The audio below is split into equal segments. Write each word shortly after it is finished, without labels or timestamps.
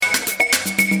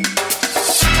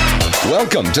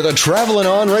Welcome to the Travelin'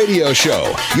 On Radio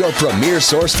Show, your premier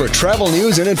source for travel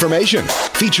news and information,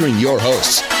 featuring your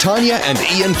hosts, Tanya and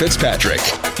Ian Fitzpatrick.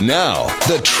 Now,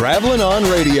 the Travelin' On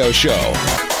Radio Show.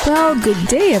 Well, good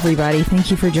day, everybody. Thank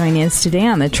you for joining us today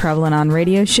on the Travelin' On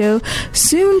Radio Show,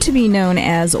 soon to be known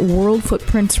as World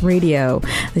Footprints Radio,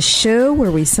 the show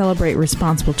where we celebrate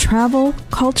responsible travel,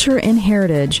 culture, and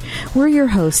heritage. We're your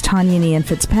hosts, Tanya and Ian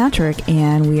Fitzpatrick,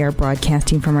 and we are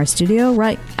broadcasting from our studio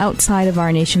right outside of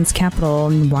our nation's capital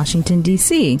in Washington,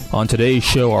 D.C. On today's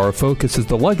show, our focus is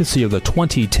the legacy of the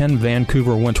 2010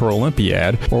 Vancouver Winter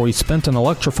Olympiad, where we spent an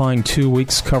electrifying 2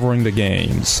 weeks covering the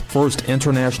games. First,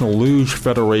 International Luge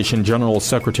Federation General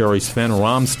Secretary Sven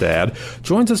Ramstad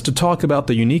joins us to talk about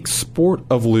the unique sport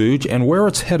of luge and where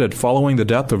it's headed following the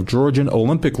death of Georgian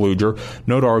Olympic luger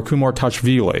Nodar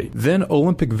Kumartashvili. Then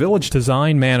Olympic Village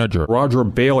design manager Roger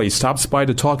Bailey stops by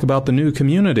to talk about the new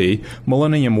community,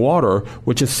 Millennium Water,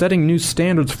 which is setting new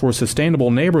standards for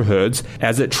sustainable neighborhoods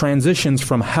as it transitions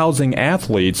from housing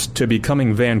athletes to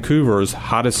becoming Vancouver's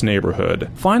hottest neighborhood.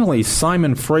 Finally,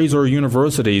 Simon Fraser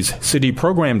University's City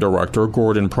Program Director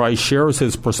Gordon Price shares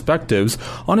his perspectives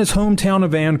on his hometown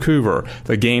of Vancouver,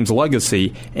 the game's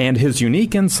legacy, and his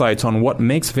unique insights on what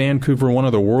makes Vancouver one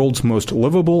of the world's most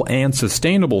livable and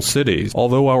sustainable cities.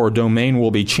 Although our domain will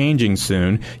be changing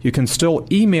soon, you can still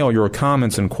email your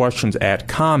comments and questions at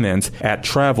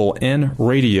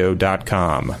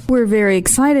comments@travelinradio.com. We're very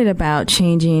excited about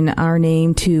changing our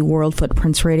name to World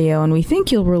Footprints Radio, and we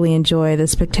think you'll really enjoy the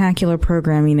spectacular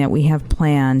programming that we have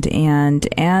planned. And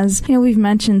as you know, we've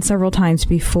mentioned several times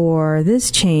before,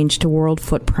 this change to World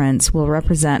Footprints will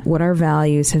represent what our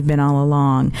values have been all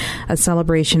along, a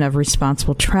celebration of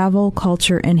responsible travel,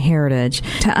 culture, and heritage.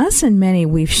 To us and many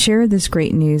we've shared this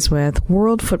great news with,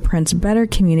 World Footprints better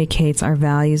communicates our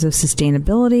values of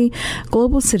sustainability,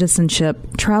 global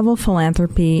citizenship, travel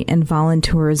philanthropy, and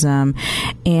volunteerism.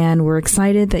 And we're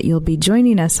excited that you'll be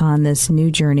joining us on this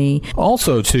new journey.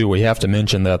 Also, too, we have to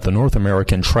mention that the North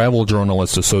American Travel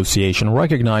Journalists Association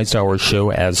recognized our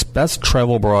show as Best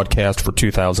Travel Broadcast for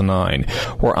 2009.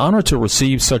 We're honored to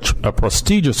receive such a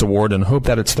prestigious award and hope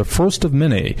that it's the first of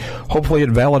many. Hopefully it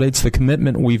validates the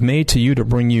commitment we've made to you to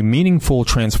bring you meaningful,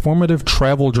 transformative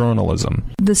travel journalism.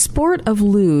 The sport of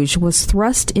luge was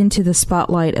thrust into the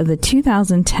spotlight of the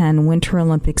 2010 Winter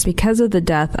Olympics because of the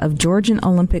death of Georgian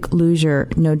Olympic luger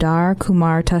Nodar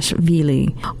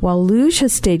Kumartashvili. While luge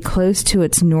has stayed close to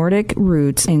its Nordic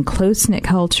roots and close-knit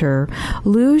culture,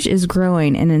 luge is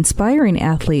growing and inspiring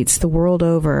athletes the world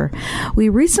over. We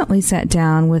recently sat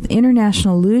down with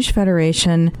International Luge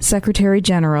Federation Secretary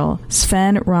General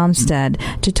Sven Ramstad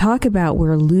to talk about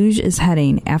where luge is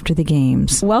heading after the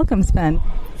Games. Welcome, Sven.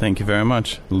 Thank you very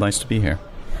much. Nice to be here.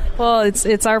 Well,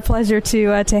 it's our pleasure to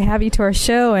have you to our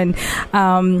show, and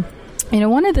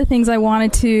one of the things I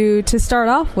wanted to start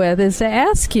off with is to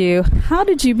ask you, how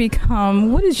did you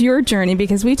become, what is your journey?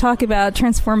 Because we talk about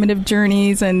transformative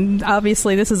journeys, and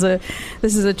obviously this is a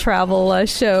travel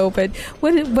show, but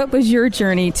what was your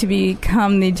journey to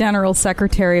become the General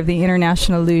Secretary of the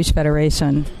International Luge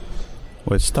Federation?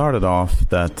 Well, it started off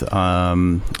that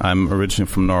I'm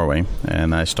originally from Norway,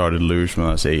 and I started luge when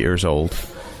I was 8 years old,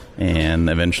 and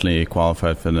eventually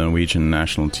qualified for the Norwegian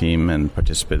national team and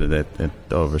participated at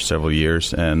over several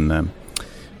years. And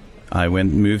I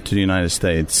moved to the United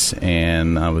States,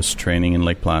 and I was training in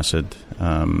Lake Placid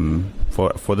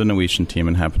for the Norwegian team,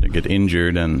 and happened to get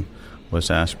injured and was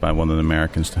asked by one of the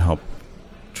Americans to help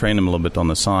train them a little bit on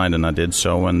the side, and I did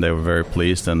so, and they were very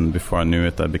pleased. And before I knew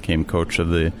it, I became coach of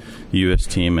the U.S.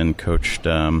 team and coached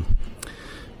the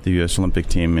U.S. Olympic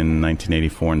team in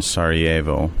 1984 in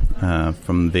Sarajevo.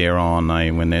 From there on,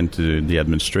 I went into the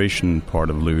administration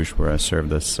part of luge, where I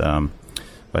served as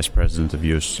vice president of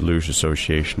U.S. Luge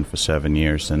Association for 7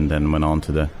 years, and then went on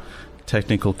to the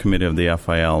technical committee of the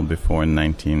FIL before in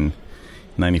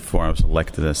 1994 I was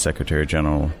elected as Secretary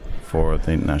General for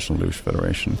the International Luge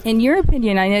Federation. In your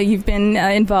opinion, I know you've been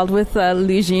involved with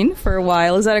luging for a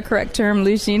while. Is that a correct term,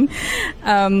 luging?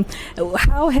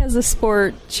 How has the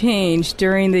sport changed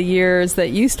during the years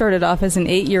that you started off as an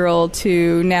 8-year-old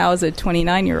to now as a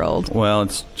 29-year-old? Well,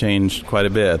 it's changed quite a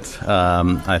bit.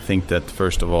 I think that,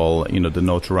 first of all, the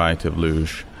notoriety of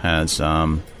luge has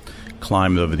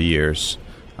climbed over the years.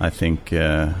 I think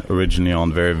originally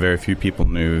on, very, very few people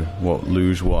knew what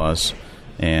luge was.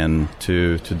 And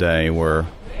today we're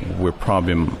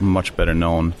probably much better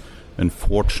known.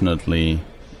 Unfortunately,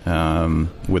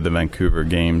 with the Vancouver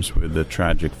Games, with the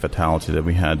tragic fatality that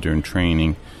we had during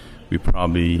training, we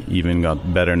probably even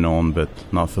got better known, but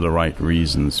not for the right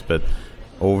reasons. But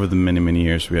over the many, many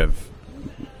years, we have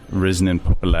risen in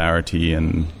popularity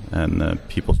and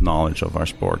people's knowledge of our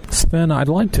sport. Sven, I'd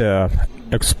like to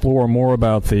explore more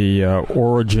about the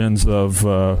origins of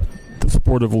the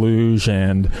sport of luge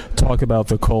and talk about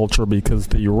the culture, because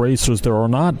the racers, there are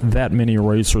not that many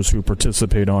racers who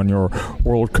participate on your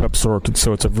World Cup circuit,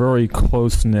 so it's a very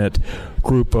close-knit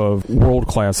group of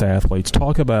world-class athletes.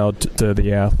 Talk about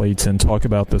the athletes and talk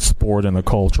about the sport and the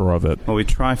culture of it. Well, we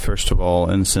try, first of all,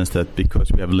 in the sense that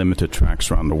because we have limited tracks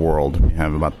around the world, we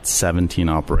have about 17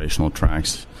 operational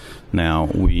tracks. Now,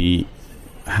 we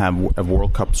have a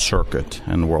World Cup circuit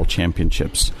and World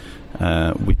Championships.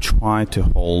 We try to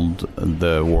hold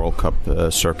the World Cup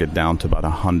circuit down to about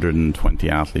 120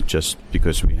 athletes, just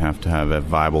because we have to have a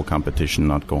viable competition,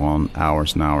 not go on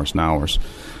hours and hours and hours.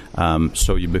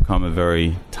 So you become a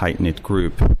very tight-knit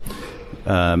group.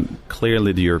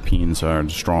 Clearly the Europeans are the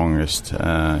strongest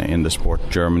in the sport.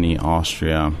 Germany,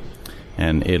 Austria,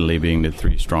 and Italy being the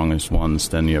three strongest ones.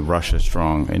 Then you have Russia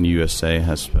strong, and USA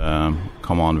has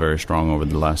come on very strong over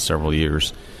the last several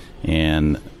years.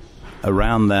 And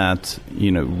around that,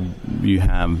 you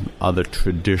have other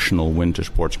traditional winter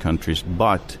sports countries,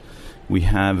 but we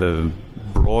have a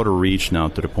broader reach now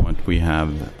to the point we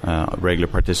have regular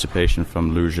participation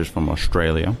from lugers from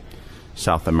Australia,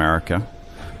 South America,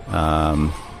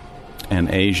 and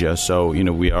Asia. So,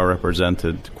 we are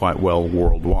represented quite well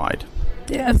worldwide.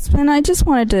 Yes, and I just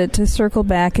wanted to circle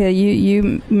back.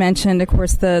 You mentioned, of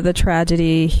course, the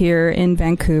tragedy here in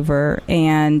Vancouver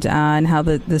and how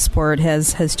the sport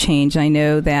has changed. I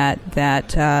know that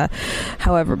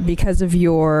however, because of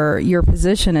your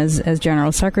position as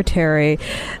General Secretary,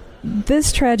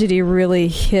 this tragedy really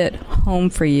hit home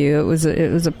for you. It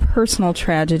was a personal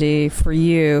tragedy for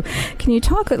you. Can you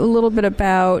talk a little bit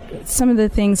about some of the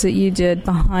things that you did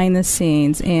behind the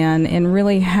scenes and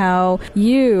really how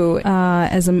you,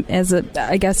 as a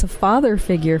I guess a father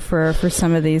figure for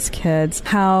some of these kids,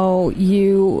 how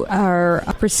you are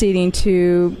proceeding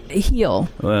to heal?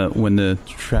 When the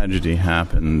tragedy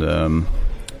happened,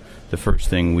 the first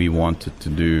thing we wanted to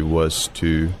do was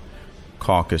to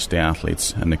caucus the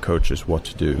athletes and the coaches what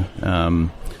to do.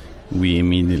 We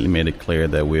immediately made it clear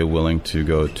that we're willing to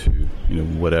go to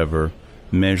whatever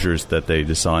measures that they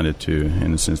decided to,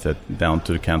 in the sense that down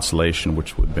to the cancellation,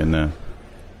 which would have been a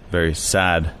very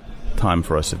sad time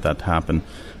for us if that happened.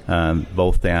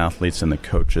 Both the athletes and the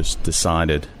coaches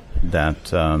decided that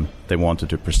they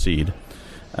wanted to proceed.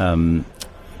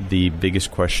 The biggest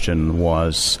question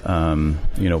was,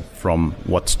 from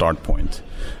what start point?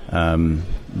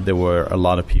 There were a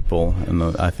lot of people, and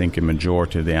I think a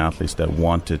majority of the athletes, that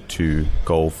wanted to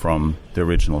go from the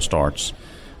original starts,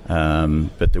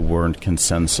 but there weren't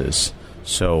consensus.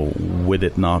 So with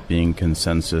it not being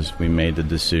consensus, we made the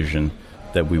decision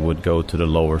that we would go to the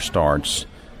lower starts.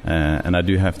 And I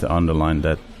do have to underline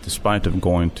that despite of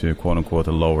going to quote-unquote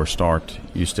a lower start,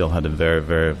 you still had a very,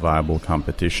 very viable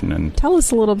competition. And tell us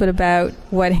a little bit about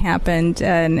what happened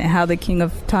and how the King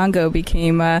of Tonga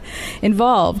became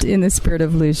involved in the Spirit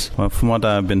of Luge. Well, from what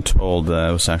I've been told,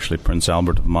 it was actually Prince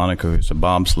Albert of Monaco, who's a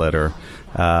bobsledder,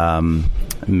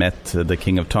 met the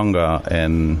King of Tonga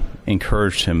and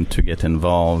encouraged him to get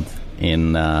involved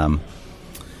in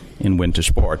winter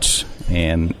sports.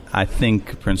 And I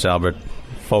think Prince Albert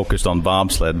focused on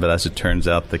bobsled, but as it turns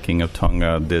out, the King of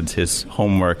Tonga did his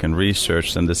homework and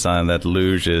research and decided that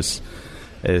luge is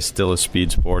still a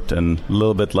speed sport and a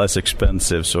little bit less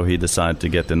expensive, so he decided to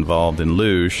get involved in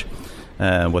luge.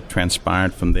 What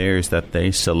transpired from there is that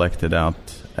they selected out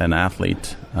an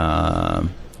athlete,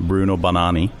 Bruno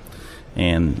Banani,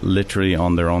 and literally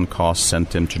on their own cost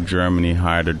sent him to Germany,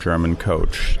 hired a German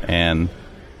coach, and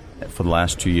for the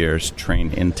last 2 years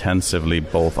trained intensively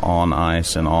both on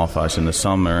ice and off ice in the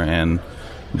summer. And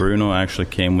Bruno actually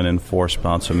came within 4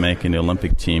 spots of making the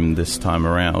Olympic team this time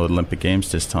around, or Olympic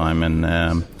Games this time,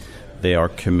 and they are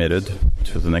committed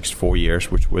to the next 4 years,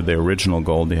 which were their original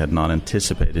goal. They had not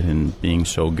anticipated him being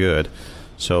so good.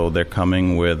 So they're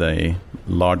coming with a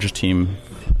larger team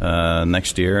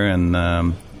next year and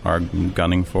are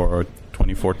gunning for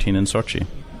 2014 in Sochi.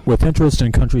 With interest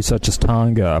in countries such as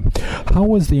Tonga,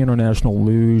 how is the International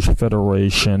Luge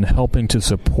Federation helping to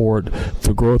support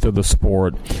the growth of the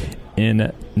sport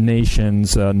in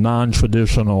nations,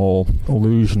 non-traditional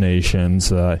luge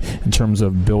nations, in terms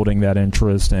of building that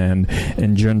interest and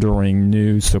engendering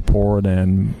new support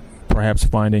and perhaps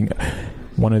finding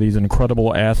one of these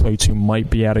incredible athletes who might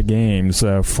be at a games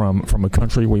from a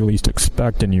country we least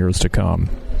expect in years to come?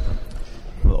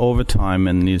 Well, over time,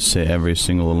 and you say every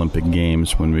single Olympic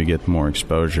Games, when we get more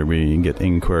exposure, we get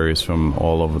inquiries from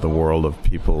all over the world of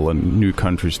people and new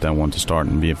countries that want to start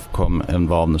and become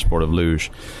involved in the sport of luge.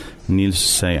 Needless to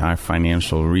say, our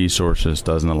financial resources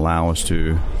doesn't allow us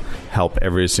to help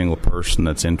every single person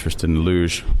that's interested in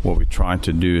luge. What we try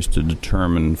to do is to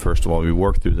determine, first of all, we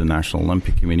work through the National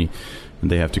Olympic Committee, and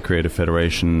they have to create a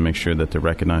federation, make sure that they're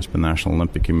recognized by the National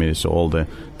Olympic Committee, so all the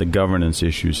governance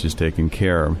issues is taken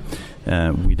care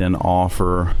of. We then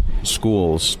offer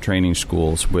schools, training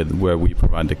schools, where we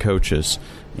provide the coaches,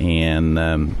 and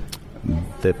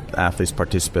the athletes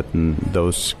participate in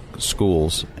those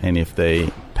schools, and if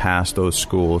they pass those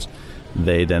schools,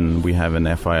 we have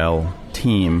an FIL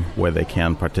team where they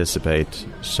can participate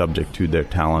subject to their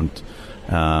talent,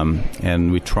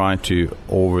 and we try to,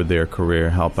 over their career,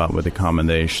 help out with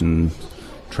accommodation,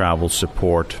 travel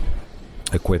support,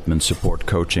 equipment support,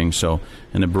 coaching, so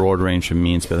in a broad range of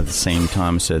means, but at the same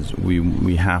time says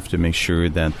we have to make sure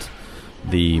that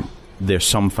there's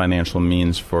some financial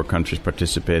means for countries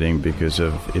participating, because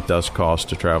it does cost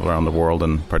to travel around the world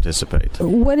and participate.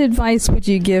 What advice would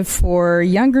you give for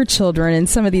younger children in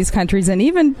some of these countries, and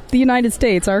even the United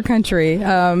States, our country?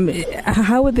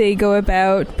 How would they go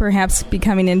about perhaps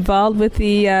becoming involved with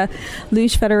the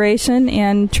Luge Federation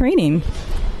and training?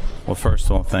 Well, first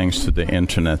of all, thanks to the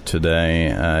internet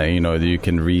today, you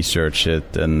can research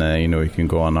it, and you can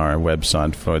go on our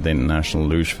website for the International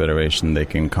Luge Federation. They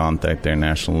can contact their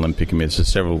National Olympic Committee. There's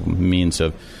several means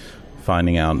of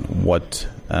finding out what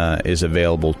is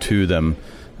available to them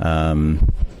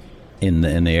in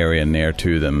the area near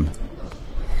to them.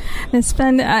 Now,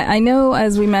 Sven, I know,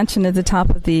 as we mentioned at the top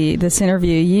of this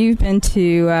interview, you've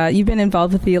been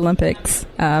involved with the Olympics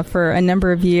for a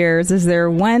number of years. Is there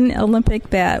one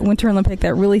Winter Olympic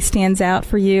that really stands out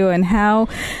for you, and how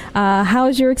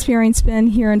has your experience been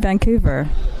here in Vancouver?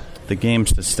 The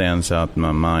games that stands out in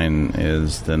my mind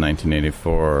is the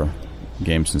 1984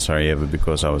 games in Sarajevo,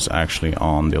 because I was actually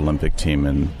on the Olympic team,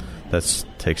 and that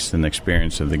takes an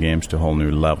experience of the games to a whole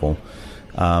new level.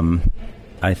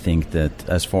 I think that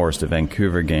as far as the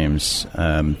Vancouver Games,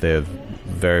 they're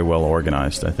very well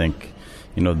organized. I think,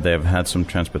 they've had some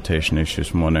transportation issues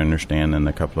from what I understand, and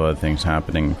a couple of other things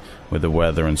happening with the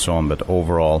weather and so on. But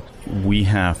overall, we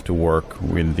have to work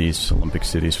with these Olympic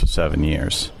cities for 7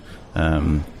 years.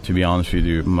 To be honest with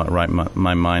you,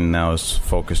 my mind now is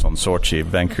focused on Sochi.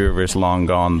 Vancouver is long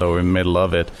gone, though we're in the middle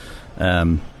of it.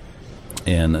 And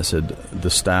I said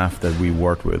the staff that we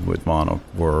worked with Mono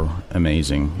were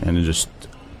amazing, and it just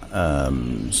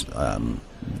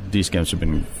these games have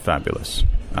been fabulous,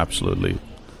 absolutely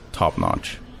top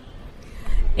notch.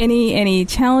 Any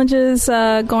challenges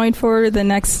going forward the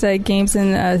next games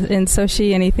in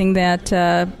Sochi? Anything that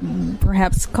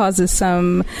perhaps causes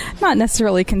some, not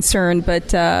necessarily concern,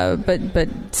 but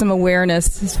some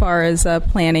awareness as far as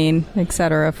planning,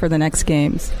 etc., for the next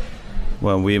games?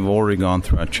 Well, we've already gone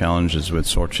through our challenges with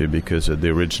Sochi because the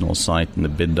original site and the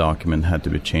bid document had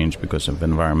to be changed because of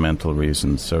environmental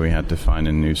reasons. So we had to find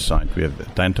a new site. We have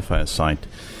identified a site.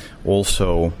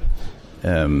 Also,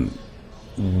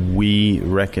 we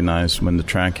recognized when the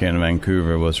track here in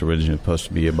Vancouver was originally supposed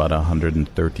to be about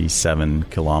 137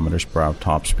 kilometers per hour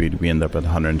top speed, we ended up at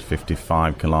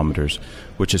 155 kilometers,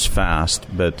 which is fast,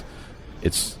 but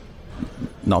it's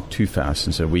not too fast,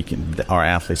 and so our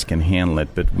athletes can handle it.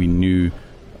 But we knew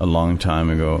a long time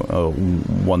ago,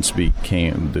 once we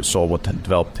saw what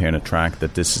developed here in the track,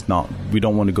 that this is not. We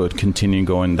don't want to continue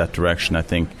going in that direction. I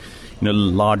think,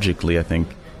 logically, I think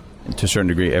to a certain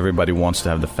degree, everybody wants to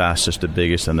have the fastest, the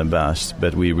biggest, and the best.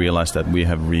 But we realize that we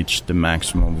have reached the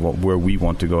maximum of where we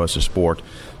want to go as a sport.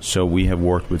 So we have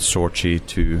worked with Sochi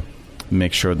to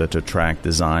make sure that the track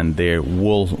design there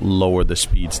will lower the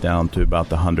speeds down to about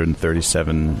the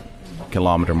 137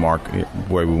 kilometer mark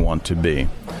where we want to be.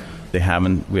 They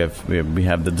haven't. We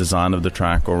have the design of the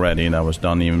track already, and that was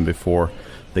done even before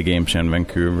the games here in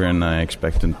Vancouver. And I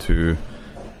expect them to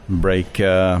break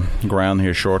ground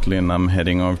here shortly, and I'm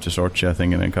heading over to Sochi, I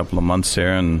think, in a couple of months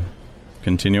here, and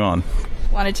continue on.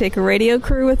 Want to take a radio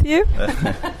crew with you?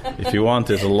 If you want,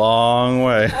 it's a long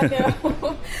way. I know.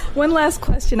 One last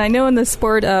question. I know in the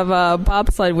sport of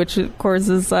bobsled, which of course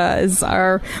is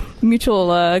our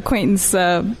mutual acquaintance,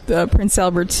 Prince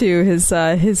Albert too,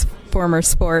 his former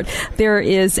sport, there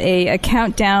is a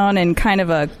countdown and kind of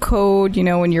a code,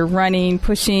 when you're running,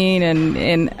 pushing,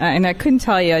 and I couldn't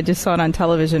tell you, I just saw it on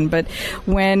television, but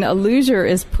when a luger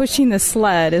is pushing the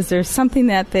sled, is there something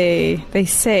that they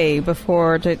say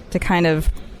before to kind of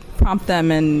prompt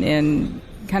them and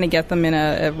kind of get them in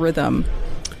a rhythm?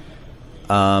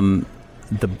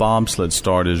 The bobsled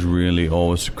start is really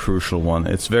always a crucial one.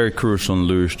 It's very crucial in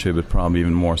luge too, but probably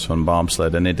even more so in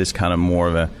bobsled, and it is kind of more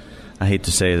of a I hate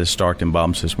to say the starting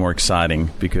bumps is more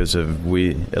exciting because of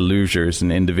a luger is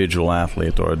an individual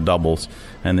athlete or a doubles,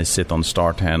 and they sit on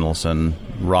start handles and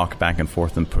rock back and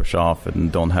forth and push off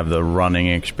and don't have the running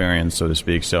experience, so to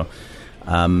speak. So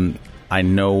I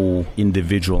know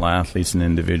individual athletes and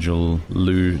individual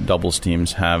doubles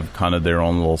teams have kind of their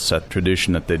own little set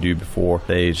tradition that they do before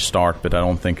they start, but I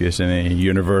don't think there's any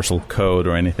universal code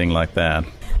or anything like that.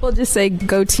 We'll just say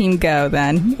go team go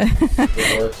then.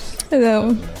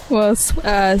 Well,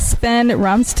 Sven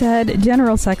Romstedt,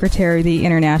 General Secretary of the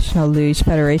International Luge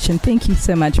Federation, thank you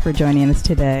so much for joining us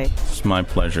today. It's my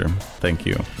pleasure. Thank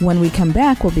you. When we come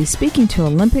back, we'll be speaking to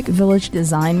Olympic Village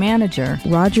Design Manager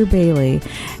Roger Bailey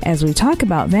as we talk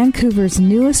about Vancouver's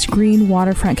newest green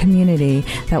waterfront community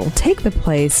that will take the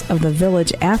place of the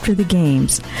village after the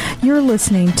Games. You're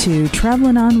listening to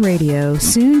Travelin' On Radio,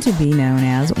 soon to be known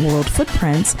as World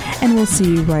Footprints, and we'll see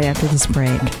you right after this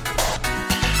break.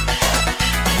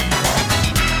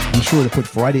 Be sure to put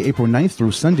Friday, April 9th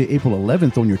through Sunday, April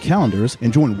 11th on your calendars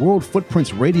and join World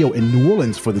Footprints Radio in New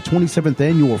Orleans for the 27th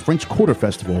Annual French Quarter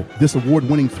Festival. This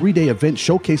award-winning 3-day event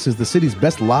showcases the city's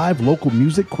best live local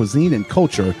music, cuisine, and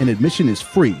culture, and admission is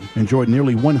free. Enjoy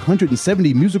nearly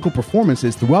 170 musical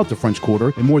performances throughout the French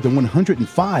Quarter and more than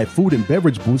 105 food and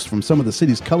beverage booths from some of the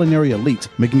city's culinary elite,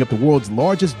 making up the world's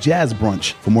largest jazz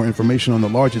brunch. For more information on the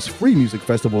largest free music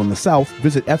festival in the South,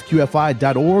 visit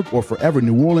fqfi.org or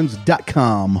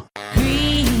foreverneworleans.com.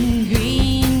 Green,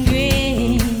 green,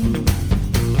 green.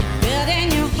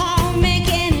 Building your home,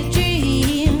 making a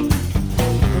dream.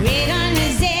 Radon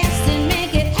resist and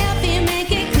make it healthy, make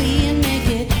it clean, make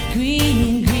it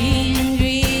green, green,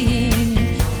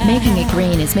 green. Making it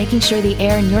green is making sure the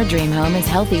air in your dream home is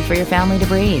healthy for your family to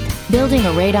breathe. Building a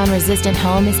radon-resistant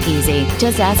home is easy.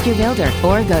 Just ask your builder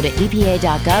or go to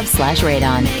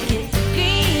epa.gov/radon.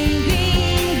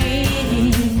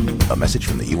 A message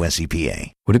from the U.S.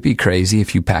 EPA. Would it be crazy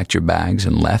if you packed your bags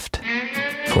and left?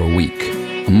 For a week,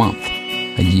 a month,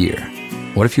 a year.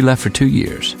 What if you left for 2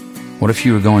 years? What if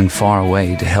you were going far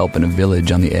away to help in a village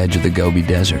on the edge of the Gobi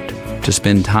Desert? To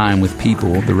spend time with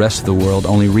people the rest of the world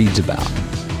only reads about?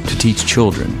 To teach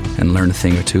children and learn a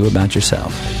thing or two about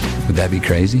yourself? Would that be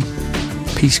crazy?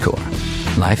 Peace Corps.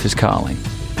 Life is calling.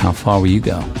 How far will you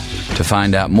go? To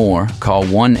find out more, call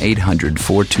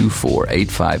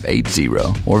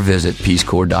 1-800-424-8580 or visit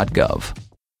peacecorps.gov.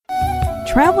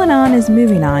 Travelin' On is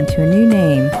moving on to a new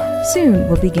name. Soon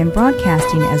we'll begin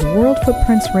broadcasting as World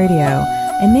Footprints Radio,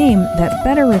 a name that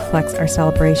better reflects our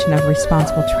celebration of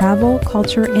responsible travel,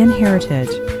 culture, and heritage.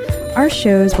 Our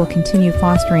shows will continue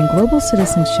fostering global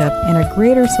citizenship and a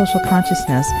greater social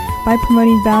consciousness by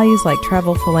promoting values like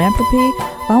travel philanthropy,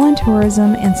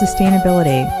 volunteerism, and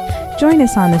sustainability. Join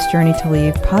us on this journey to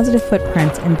leave positive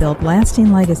footprints and build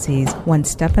lasting legacies, one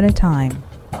step at a time.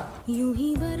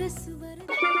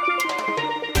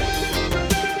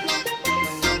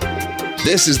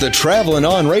 This is the Travelin'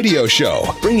 On Radio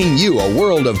Show, bringing you a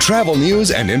world of travel news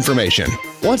and information.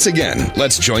 Once again,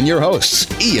 let's join your hosts,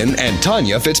 Ian and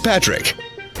Tanya Fitzpatrick.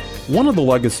 One of the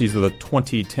legacies of the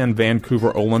 2010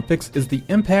 Vancouver Olympics is the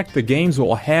impact the Games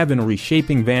will have in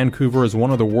reshaping Vancouver as one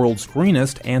of the world's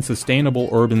greenest and sustainable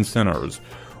urban centers.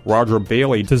 Roger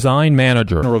Bailey, design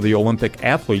manager of the Olympic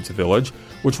Athletes Village,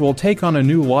 which will take on a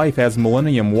new life as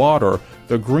Millennium Water,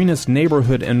 the greenest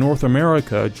neighborhood in North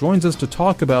America, joins us to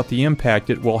talk about the impact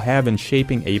it will have in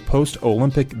shaping a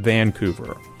post-Olympic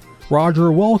Vancouver.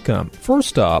 Roger, welcome.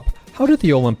 First up, how did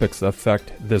the Olympics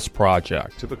affect this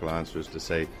project? Typical answer is to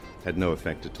say had no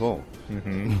effect at all,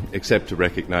 except to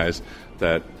recognize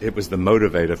that it was the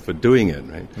motivator for doing it,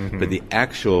 right? But the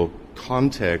actual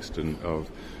context of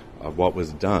what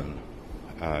was done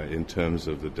in terms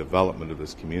of the development of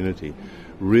this community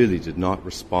really did not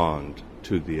respond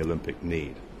to the Olympic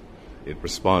need. It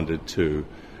responded to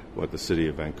what the city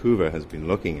of Vancouver has been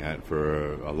looking at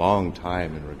for a long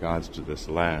time in regards to this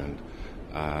land,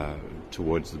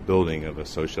 towards the building of a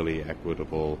socially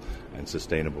equitable and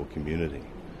sustainable community.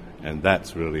 And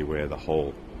that's really where the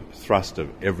whole thrust of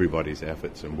everybody's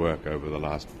efforts and work over the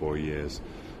last 4 years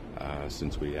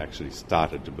since we actually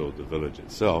started to build the village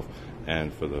itself,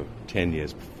 and for the 10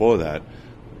 years before that,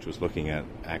 which was looking at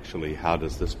actually how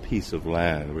does this piece of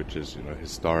land, which is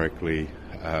historically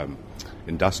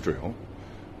industrial,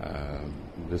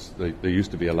 there used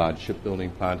to be a large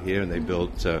shipbuilding plant here, and they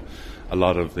built a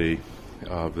lot of the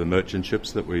merchant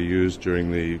ships that were used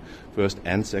during the First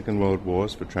and Second World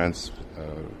Wars for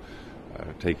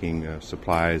taking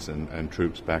supplies and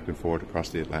troops back and forth across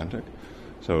the Atlantic.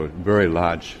 So a very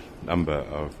large number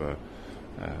of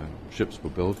ships were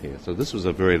built here. So this was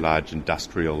a very large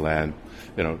industrial land,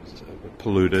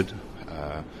 polluted,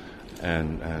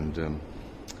 and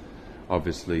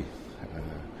obviously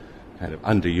kind of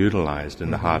underutilized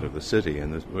in the heart of the city.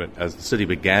 And as the city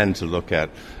began to look at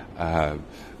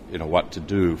what to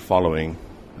do following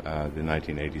the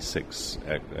 1986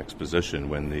 exposition,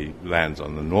 when the lands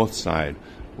on the north side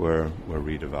were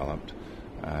redeveloped,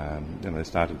 they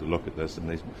started to look at this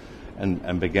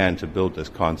and began to build this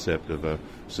concept of a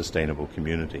sustainable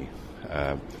community,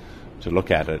 to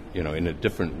look at it in a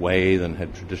different way than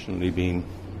had traditionally been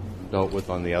dealt with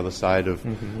on the other side of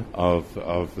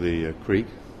the creek.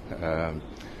 And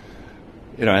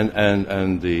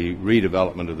the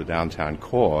redevelopment of the downtown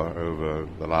core over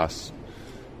the last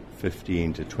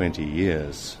 15 to 20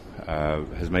 years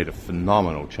has made a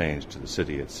phenomenal change to the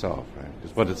city itself. Right?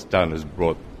 Because what it's done is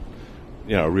brought,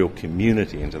 a real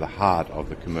community into the heart of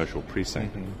the commercial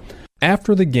precinct.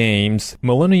 After the games,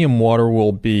 Millennium Water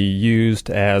will be used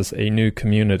as a new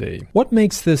community. What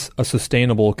makes this a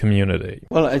sustainable community?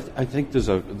 Well, I think there's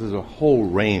a whole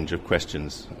range of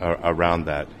questions around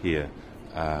that here.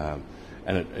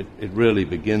 And it really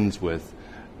begins with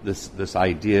this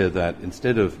idea that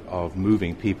instead of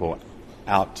moving people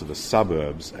out to the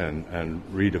suburbs and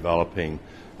redeveloping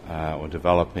or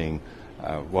developing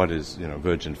what is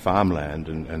virgin farmland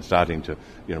and starting to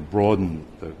broaden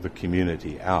the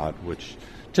community out, which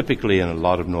typically in a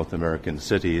lot of North American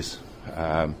cities,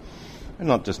 and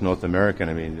not just North American,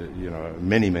 I mean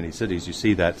many cities, you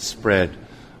see that spread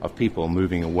of people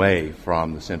moving away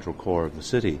from the central core of the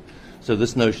city. So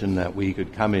this notion that we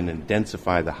could come in and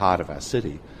densify the heart of our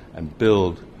city and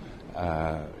build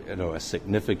a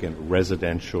significant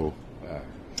residential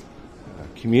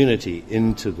community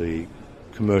into the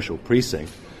commercial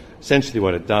precinct, essentially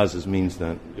what it does is means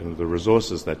that the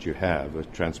resources that you have, the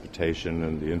transportation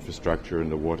and the infrastructure and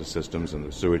the water systems and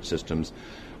the sewage systems,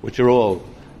 which are all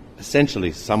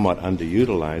essentially somewhat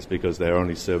underutilized because they're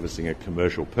only servicing a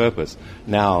commercial purpose,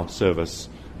 now service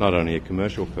not only a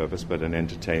commercial purpose but an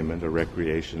entertainment, a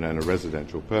recreation, and a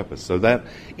residential purpose. So that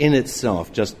in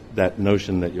itself, just that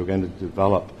notion that you're going to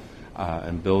develop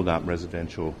and build up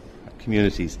residential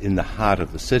communities in the heart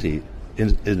of the city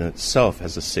in itself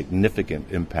has a significant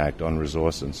impact on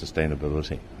resource and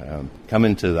sustainability. Come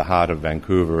into the heart of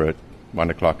Vancouver at 1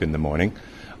 o'clock in the morning,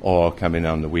 or come in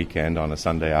on the weekend on a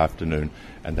Sunday afternoon,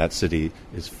 and that city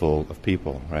is full of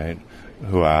people, right,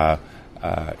 who are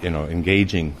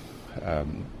engaging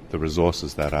the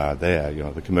resources that are there,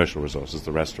 the commercial resources,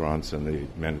 the restaurants and the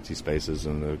amenity spaces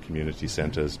and the community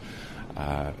centers,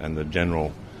 and the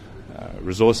general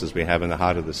resources we have in the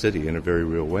heart of the city in a very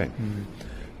real way. Mm-hmm.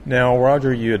 Now,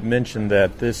 Roger, you had mentioned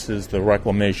that this is the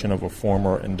reclamation of a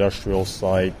former industrial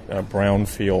site,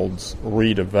 brownfields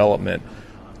redevelopment.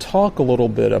 Talk a little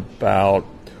bit about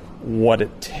what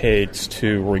it takes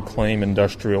to reclaim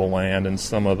industrial land and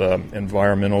some of the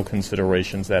environmental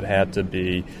considerations that had to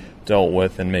be dealt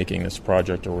with in making this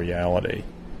project a reality.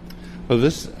 Well,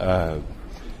 this, a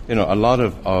lot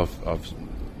of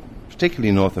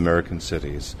particularly North American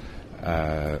cities,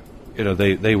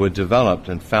 they were developed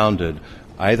and founded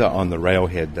either on the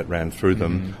railhead that ran through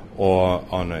them, or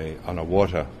on a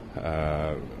water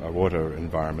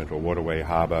environment or waterway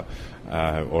harbor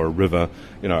or a river,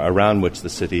 around which the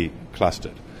city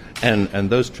clustered.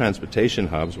 And those transportation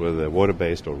hubs, whether they're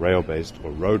water-based or rail-based or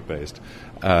road-based,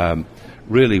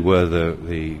 really were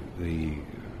the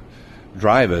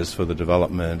drivers for the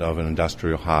development of an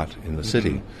industrial heart in the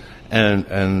city.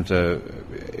 And so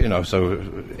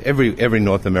every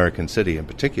North American city in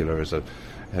particular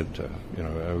had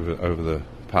over the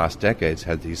past decades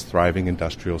had these thriving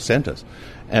industrial centers.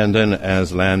 And then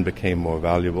as land became more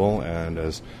valuable and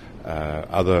as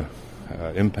other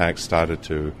impacts started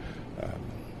to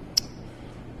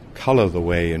color the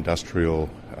way industrial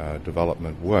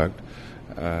development worked,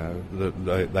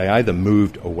 they either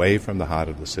moved away from the heart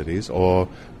of the cities or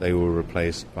they were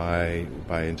replaced by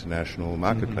international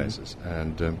marketplaces.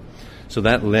 And so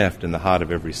that left in the heart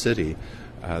of every city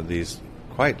these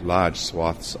quite large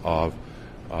swaths of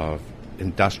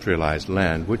industrialized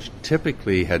land, which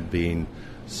typically had been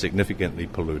significantly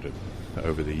polluted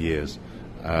over the years.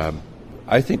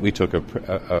 I think we took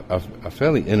a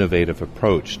fairly innovative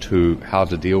approach to how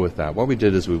to deal with that. What we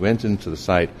did is we went into the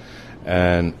site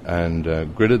and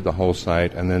gridded the whole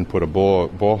site, and then put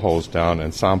boreholes down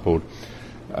and sampled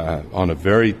on a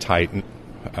very tight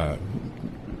grid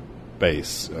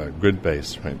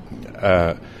base,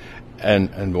 right?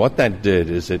 And what that did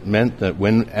is it meant that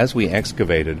as we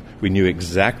excavated, we knew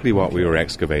exactly what we were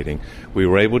excavating. We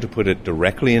were able to put it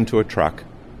directly into a truck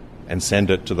and send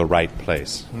it to the right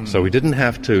place. So we didn't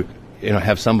have to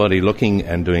have somebody looking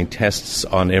and doing tests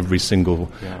on every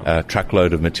single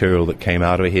truckload of material that came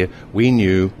out of here. We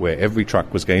knew where every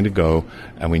truck was going to go,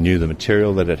 and we knew the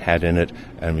material that it had in it,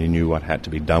 and we knew what had to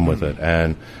be done with it.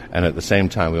 And at the same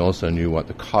time, we also knew what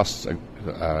the costs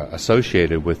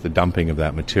associated with the dumping of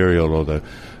that material or the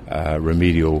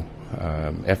remedial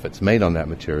efforts made on that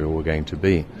material were going to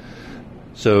be.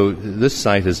 So this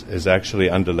site is actually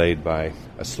underlaid by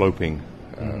a sloping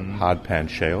hard pan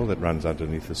shale that runs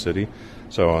underneath the city.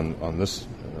 So on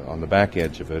the back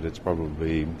edge of it, it's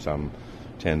probably some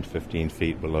 10 to 15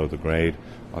 feet below the grade.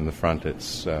 On the front,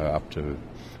 it's up to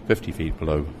 50 feet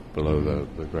below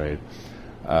the grade.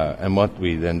 And what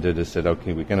we then did is said,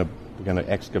 okay, we're going to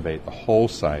excavate the whole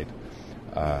site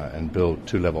and build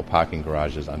 2-level parking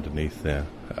garages underneath there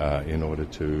in order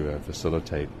to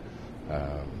facilitate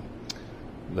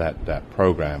that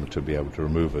program to be able to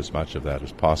remove as much of that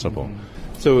as possible.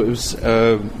 So it was,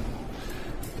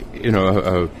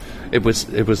 it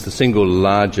was the single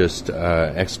largest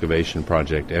excavation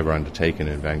project ever undertaken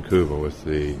in Vancouver, with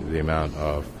the amount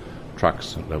of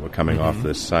trucks that were coming off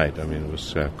this site. I mean, it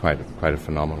was quite a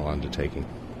phenomenal undertaking.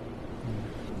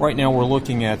 Right now we're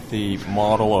looking at the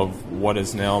model of what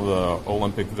is now the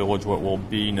Olympic Village, what will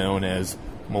be known as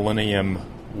Millennium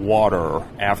Water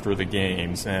after the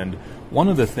Games. And one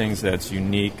of the things that's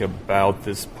unique about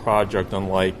this project,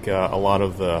 unlike a lot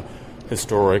of the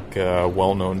historic,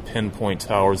 well-known pinpoint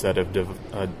towers that have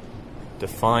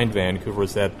defined Vancouver,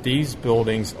 is that these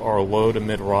buildings are low to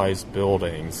mid-rise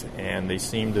buildings, and they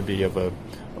seem to be of a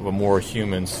more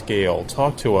human scale.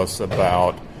 Talk to us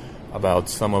about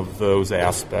some of those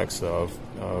aspects of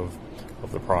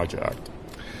the project.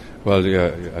 Well,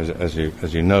 as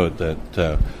you note, that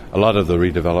a lot of the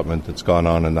redevelopment that's gone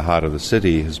on in the heart of the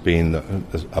city has been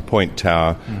a point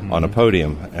tower on a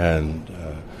podium, and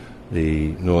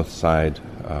the north side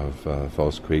of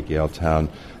Falls Creek, Yaletown,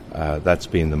 that's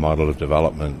been the model of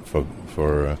development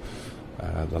for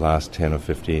the last 10 or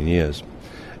 15 years.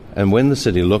 And when the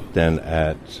city looked then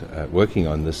at working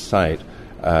on this site,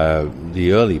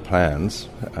 the early plans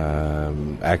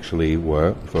actually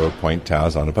were for point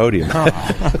towers on a podium.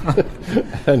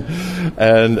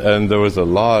 and there was a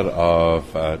lot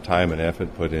of time and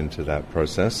effort put into that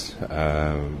process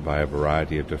by a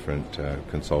variety of different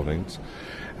consultants.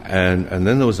 And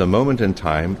then there was a moment in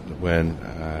time when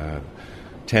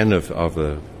 10 of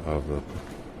the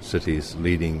city's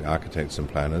leading architects and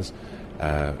planners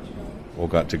all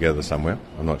got together somewhere.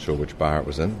 I'm not sure which bar it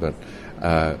was in, but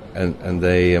and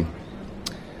they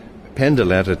penned a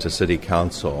letter to City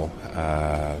Council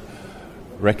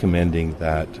recommending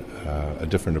that a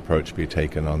different approach be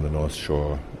taken on the north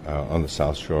shore, on the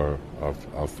south shore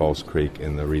of Falls Creek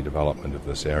in the redevelopment of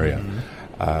this area.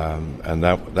 And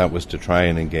that was to try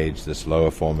and engage this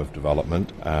lower form of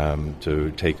development,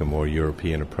 to take a more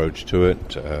European approach to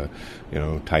it,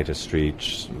 tighter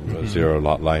streets, zero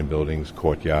lot line buildings,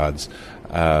 courtyards,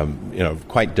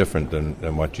 quite different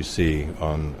than what you see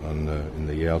in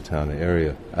the Yaletown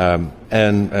area.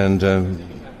 And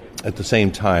at the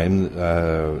same time,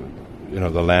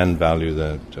 the land value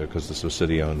that, because this was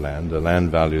city-owned land, the land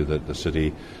value that the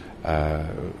city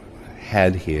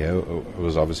had here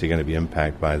was obviously going to be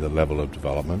impacted by the level of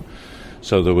development.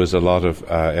 So there was a lot of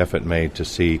effort made to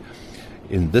see,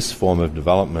 in this form of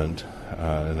development,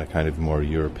 in a kind of more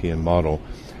European model,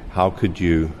 how could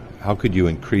you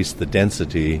increase the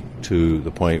density to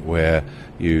the point where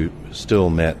you still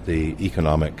met the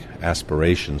economic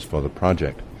aspirations for the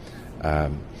project.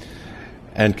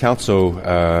 And council,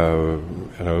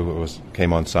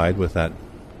 came on side with that,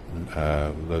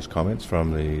 those comments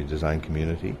from the design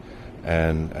community,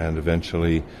 and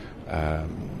eventually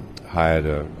hired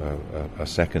a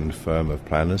second firm of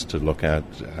planners to look at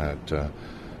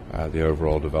the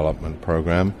overall development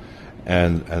program,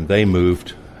 and they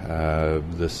moved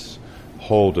this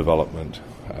whole development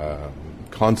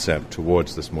concept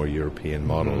towards this more European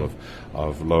model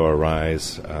of lower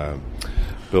rise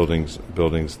buildings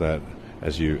that,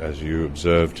 as you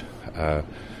observed, are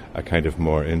kind of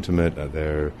more intimate.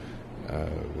 They're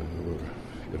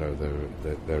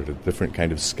a different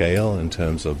kind of scale in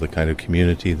terms of the kind of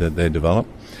community that they develop,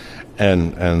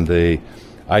 and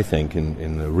I think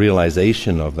in the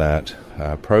realization of that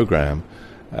program,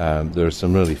 there are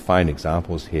some really fine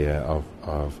examples here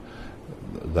of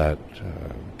that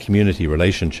community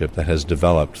relationship that has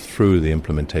developed through the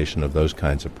implementation of those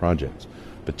kinds of projects.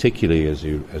 Particularly as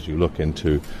you look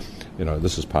into,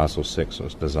 this is Parcel 6. It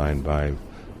was designed by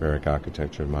Merrick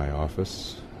Architecture in my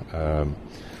office,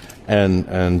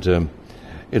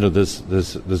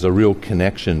 there's a real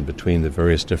connection between the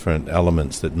various different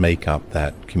elements that make up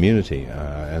that community,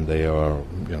 and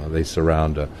they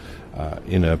surround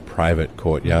inner private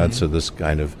courtyard. So this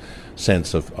kind of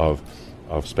sense of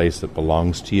space that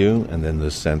belongs to you, and then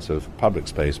this sense of public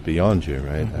space beyond you,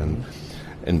 right? And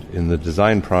in the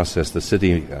design process, the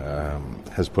city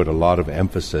has put a lot of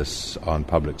emphasis on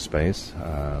public space.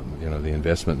 The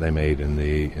investment they made in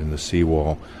the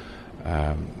seawall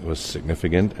was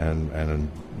significant, and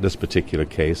in this particular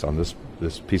case, on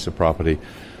this piece of property,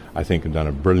 I think have done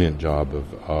a brilliant job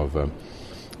of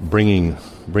bringing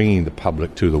the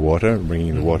public to the water,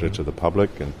 bringing the water to the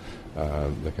public, and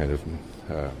the kind of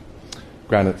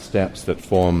granite steps that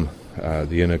form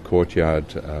the inner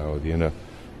courtyard or the inner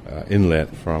inlet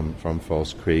from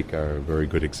False Creek are a very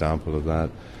good example of that,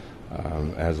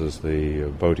 as is the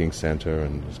boating center,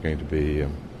 and there's going to be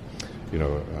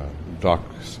dock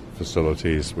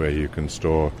facilities where you can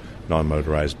store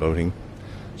non-motorized boating.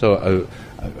 So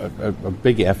a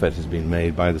big effort has been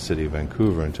made by the City of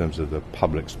Vancouver in terms of the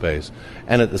public space.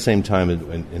 And at the same time,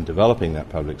 in developing that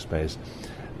public space,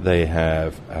 they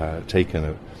have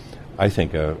taken, I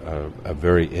think, a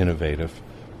very innovative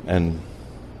and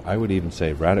I would even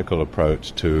say radical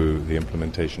approach to the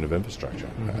implementation of infrastructure.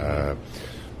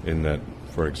 In that,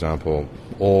 for example,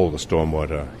 all the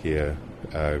stormwater here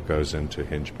goes into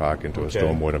Hinge Park, into a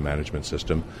stormwater management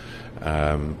system.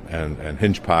 And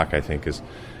Hinge Park, I think, is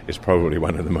probably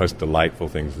one of the most delightful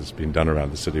things that's been done around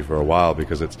the city for a while,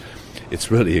 because it's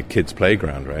really a kid's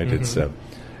playground, right? It's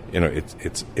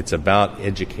about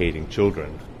educating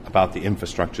children about the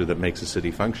infrastructure that makes a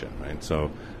city function, right? So,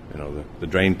 the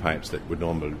drain pipes that would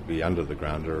normally be under the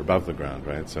ground are above the ground,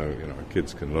 right? So,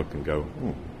 kids can look and go,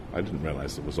 I didn't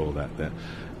realize there was all that there.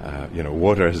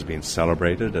 Water has been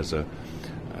celebrated as a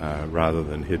rather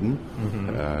than hidden,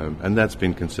 and that's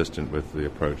been consistent with the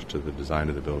approach to the design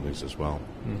of the buildings as well.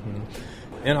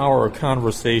 In our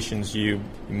conversations, you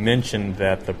mentioned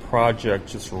that the project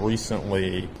just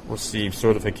recently received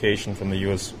certification from the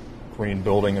U.S. Green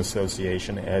Building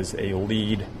Association as a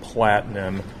LEED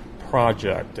Platinum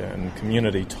project and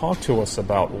community. Talk to us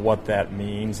about what that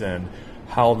means and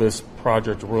how this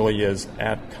project really is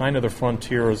at kind of the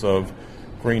frontiers of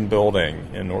green building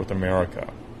in North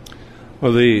America.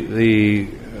 Well, the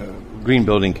Green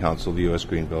Building Council, the U.S.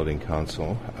 Green Building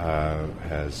Council,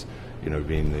 has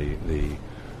been the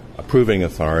approving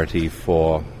authority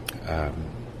for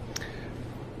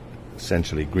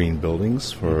essentially green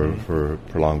buildings for a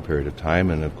prolonged period of time,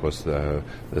 and of course the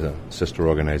sister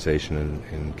organization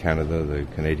in Canada, the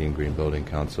Canadian Green Building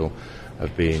Council,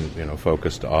 have been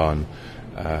focused on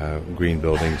green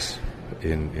buildings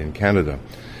in Canada.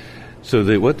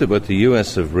 So what the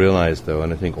U.S. have realized, though,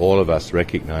 and I think all of us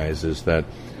recognize, is that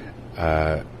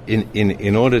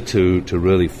in order to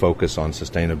really focus on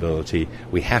sustainability,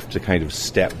 we have to kind of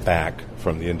step back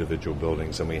from the individual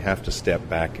buildings, and we have to step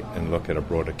back and look at a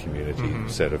broader community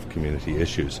set of community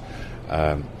issues,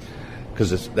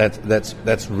 because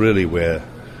that's really where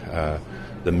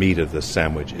the meat of the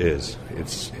sandwich is.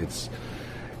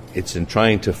 It's in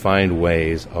trying to find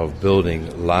ways of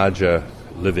building larger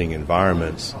living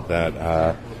environments that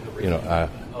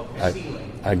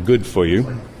are good for you.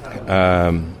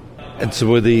 And so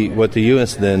what the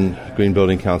U.S. then Green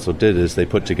Building Council did is they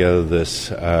put together this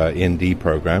ND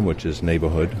program, which is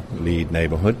LEED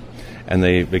Neighborhood, and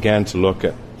they began to look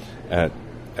at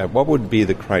what would be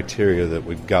the criteria that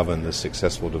would govern the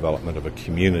successful development of a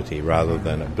community rather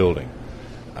than a building.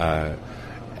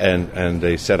 And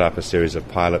they set up a series of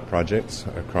pilot projects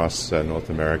across North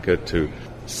America to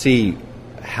see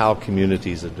how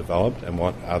communities are developed and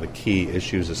what are the key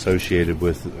issues associated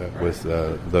with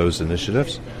those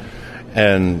initiatives.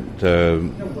 And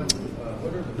the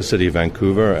City of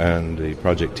Vancouver and the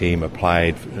project team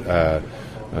applied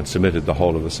and submitted the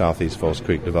whole of the Southeast False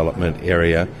Creek development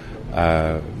area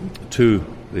to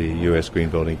the U.S. Green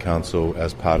Building Council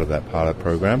as part of that pilot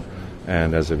program.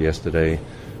 And as of yesterday,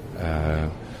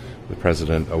 the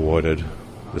President awarded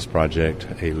this project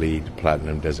a LEED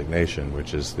Platinum designation,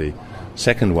 which is the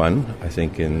second one, I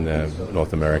think, in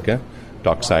North America.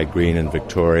 Dockside Green in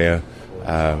Victoria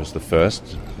was the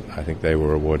first. I think they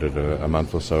were awarded a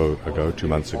month or so ago, 2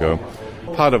 months ago.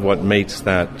 Part of what makes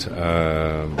that,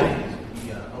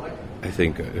 I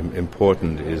think,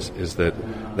 important is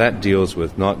that deals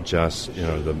with not just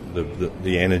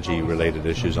the energy-related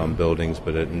issues on buildings,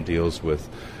 but it deals with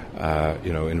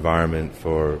environment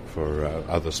for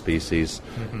other species.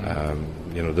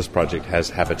 This project has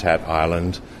Habitat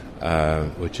Island,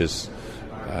 which is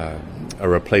a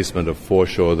replacement of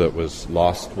foreshore that was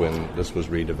lost when this was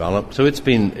redeveloped. So it's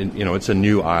been, it's a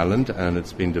new island, and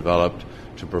it's been developed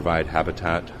to provide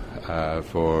habitat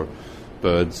for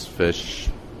birds, fish,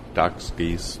 ducks,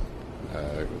 geese,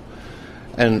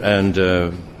 and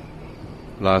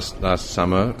last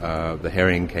summer, the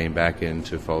herring came back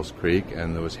into False Creek,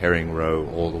 and there was herring roe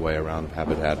all the way around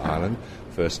Habitat Island.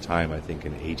 First time, I think,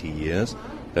 in 80 years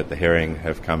that the herring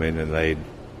have come in and laid.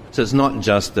 So it's not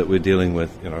just that we're dealing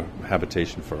with,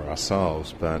 habitation for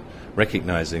ourselves, but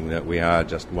recognizing that we are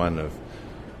just one of,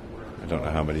 I don't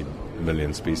know how many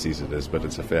million species it is, but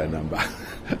it's a fair number.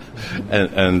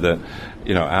 and that,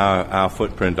 our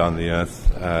footprint on the earth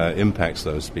impacts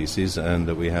those species, and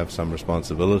that we have some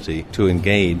responsibility to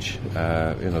engage,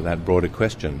 that broader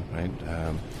question, right?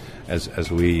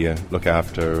 As we look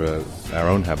after our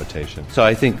own habitation. So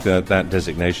I think that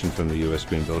designation from the U.S.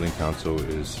 Green Building Council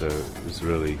is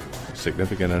really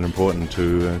significant and important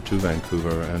to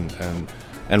Vancouver,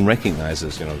 and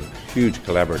recognizes the huge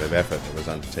collaborative effort that was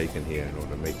undertaken here in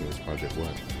order to making this project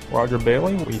work. Roger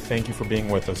Bailey, we thank you for being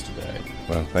with us today.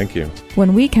 Well, thank you.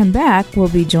 When we come back, we'll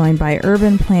be joined by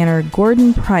urban planner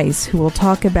Gordon Price, who will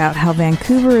talk about how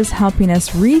Vancouver is helping us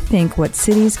rethink what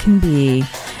cities can be,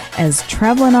 as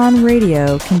Travelin' On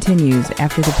Radio continues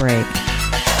after the break.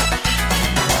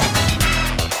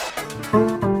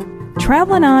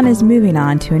 Travelin' On is moving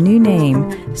on to a new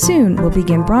name. Soon we'll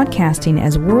begin broadcasting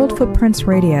as World Footprints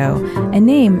Radio, a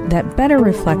name that better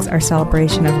reflects our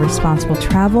celebration of responsible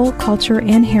travel, culture,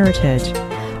 and heritage.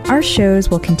 Our shows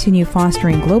will continue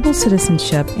fostering global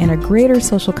citizenship and a greater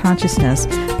social consciousness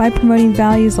by promoting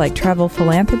values like travel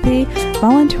philanthropy,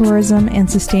 volunteerism, and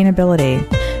sustainability.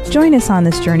 Join us on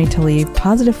this journey to leave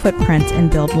positive footprints and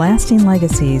build lasting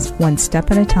legacies, one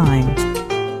step at a time.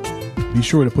 Be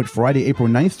sure to put Friday, April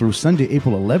 9th through Sunday,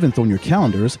 April 11th on your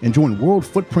calendars and join World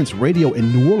Footprints Radio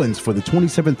in New Orleans for the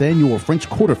 27th Annual French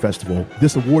Quarter Festival.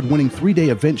 This award-winning 3-day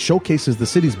event showcases the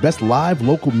city's best live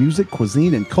local music,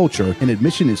 cuisine, and culture, and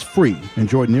admission is free.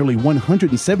 Enjoy nearly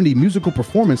 170 musical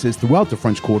performances throughout the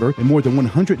French Quarter and more than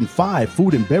 105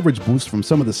 food and beverage booths from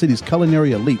some of the city's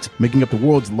culinary elite, making up the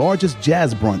world's largest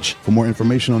jazz brunch. For more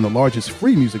information on the largest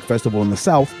free music festival in the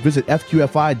South, visit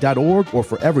fqfi.org or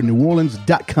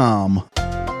foreverneworleans.com.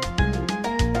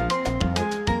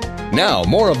 Now,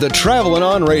 more of the Travelin'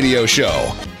 On Radio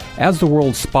Show. As the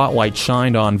world's spotlight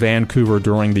shined on Vancouver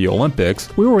during the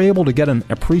Olympics, we were able to get an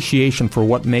appreciation for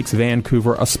what makes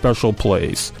Vancouver a special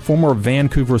place. Former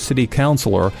Vancouver City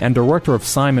Councilor and director of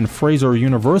Simon Fraser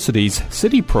University's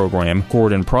City Program,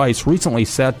 Gordon Price, recently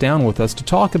sat down with us to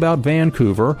talk about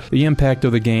Vancouver, the impact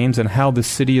of the Games, and how the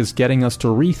city is getting us to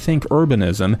rethink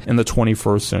urbanism in the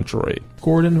 21st century.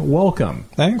 Gordon, welcome.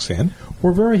 Thanks, Ian.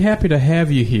 We're very happy to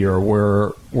have you here.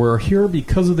 We're here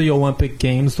because of the Olympic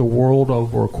Games. The world,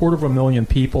 over 250,000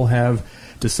 people have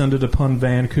descended upon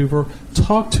Vancouver.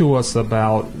 Talk to us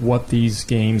about what these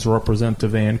games represent to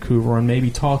Vancouver, and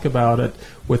maybe talk about it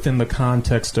within the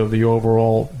context of the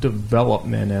overall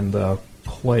development and the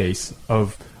place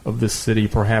of this city,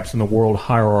 perhaps in the world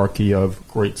hierarchy of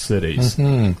great cities.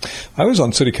 I was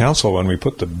on City Council when we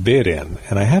put the bid in,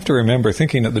 and I have to remember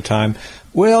thinking at the time,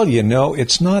 well,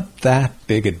 it's not that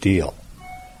big a deal.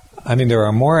 I mean, there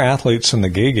are more athletes in the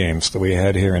gay games that we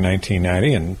had here in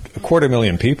 1990, and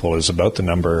 250,000 people is about the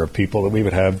number of people that we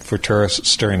would have for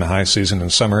tourists during the high season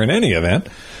in summer in any event.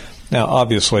 Now,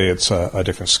 obviously, it's a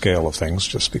different scale of things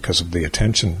just because of the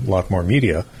attention, a lot more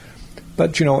media.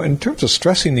 But, in terms of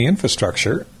stressing the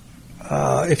infrastructure,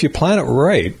 if you plan it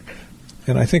right,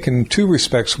 and I think in two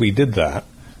respects we did that,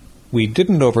 we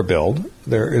didn't overbuild.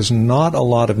 There is not a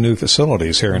lot of new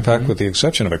facilities here. In fact, with the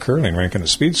exception of a curling rink and a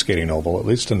speed skating oval, at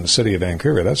least in the city of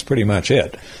Vancouver, that's pretty much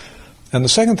it. And the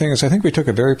second thing is I think we took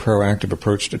a very proactive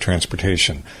approach to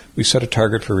transportation. We set a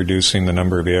target for reducing the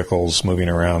number of vehicles moving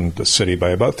around the city by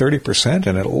about 30%,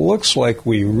 and it looks like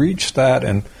we reached that,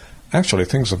 and actually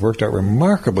things have worked out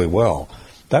remarkably well.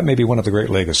 That may be one of the great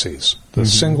legacies. The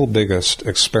single biggest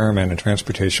experiment in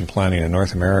transportation planning in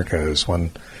North America, is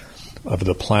one of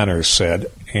the planners said,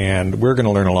 and we're going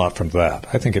to learn a lot from that.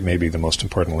 I think it may be the most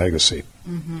important legacy.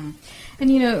 And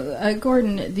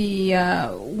Gordon, the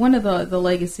one of the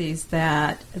legacies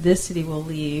that this city will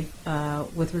leave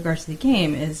with regards to the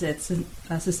game is its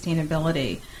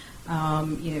sustainability.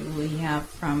 We have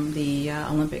from the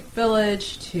Olympic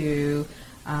Village to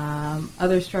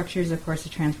other structures, of course, the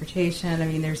transportation. I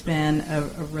mean, there's been a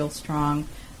real strong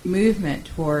movement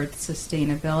towards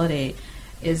sustainability.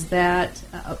 Is that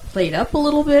played up a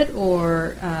little bit,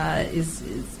 or is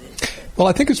Well,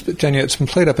 I think it's been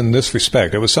played up in this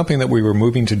respect. It was something that we were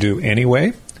moving to do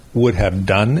anyway, would have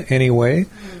done anyway.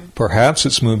 Perhaps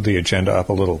it's moved the agenda up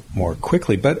a little more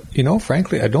quickly, but,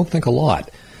 frankly, I don't think a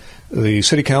lot. The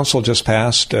City Council just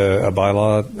passed a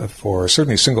bylaw for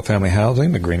certainly single-family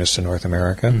housing, the greenest in North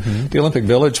America. The Olympic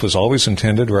Village was always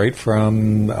intended right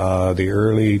from the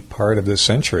early part of this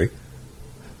century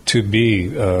to be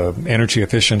energy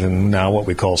efficient and now what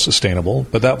we call sustainable,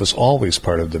 but that was always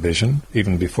part of the vision,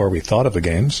 even before we thought of the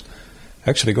games.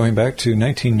 Actually, going back to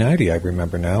 1990, I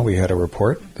remember now, we had a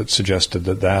report that suggested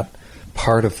that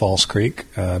part of Falls Creek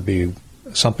be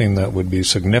something that would be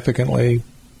significantly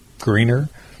greener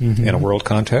in a world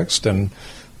context. And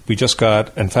we just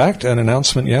got, in fact, an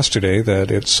announcement yesterday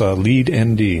that it's LEED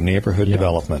ND, Neighborhood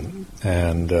Development.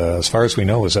 And as far as we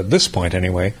know, is at this point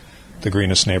anyway, the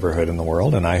greenest neighborhood in the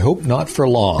world, and I hope not for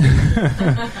long.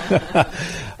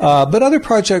 But other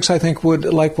projects, I think, would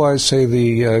likewise, say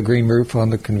the green roof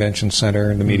on the convention center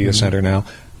and the media center now,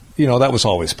 that was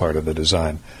always part of the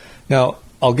design. Now,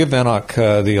 I'll give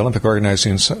VANOC, the Olympic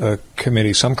Organizing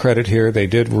Committee, some credit here. They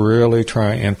did really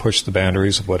try and push the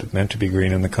boundaries of what it meant to be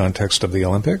green in the context of the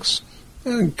Olympics.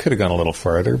 Could have gone a little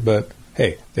farther, but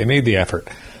hey, they made the effort.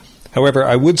 However,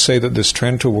 I would say that this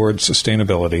trend towards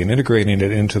sustainability and integrating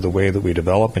it into the way that we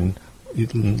develop and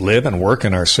live and work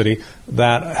in our city,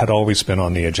 that had always been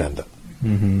on the agenda.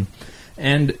 Mm-hmm.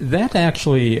 And that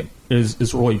actually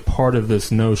is really part of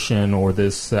this notion or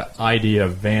this idea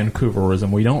of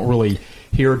Vancouverism. We don't really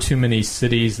hear too many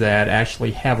cities that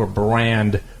actually have a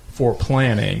brand for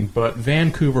planning, but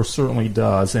Vancouver certainly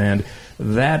does, and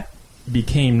that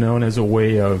became known as a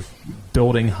way of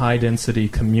building high-density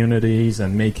communities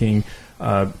and making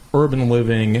urban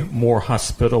living more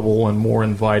hospitable and more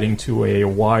inviting to a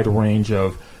wide range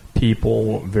of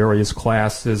people, various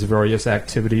classes, various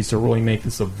activities to really make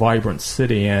this a vibrant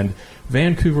city. And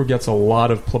Vancouver gets a lot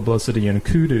of publicity and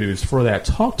kudos for that.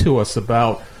 Talk to us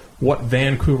about what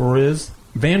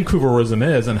Vancouverism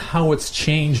is and how it's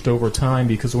changed over time,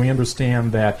 because we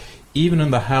understand that even in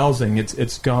the housing,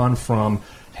 it's gone from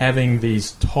having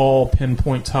these tall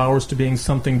pinpoint towers to being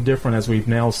something different, as we've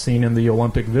now seen in the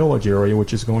Olympic Village area,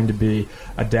 which is going to be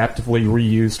adaptively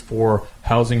reused for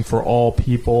housing for all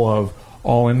people of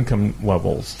all income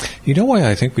levels. You know why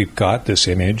I think we've got this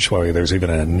image, why there's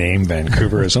even a name,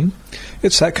 Vancouverism?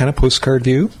 It's that kind of postcard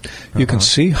view. You can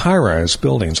see high-rise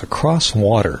buildings across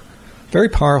water. Very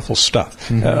powerful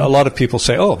stuff. A lot of people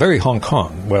say, oh, very Hong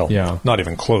Kong. Well, not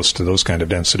even close to those kind of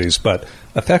densities, but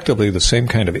effectively the same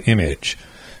kind of image.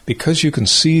 Because you can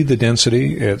see the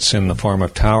density, it's in the form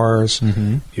of towers.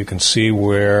 You can see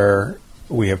where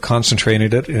we have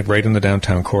concentrated it right in the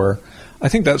downtown core. I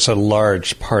think that's a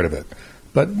large part of it.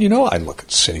 But, I look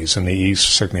at cities in the east,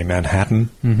 certainly Manhattan,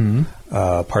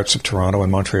 parts of Toronto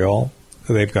and Montreal.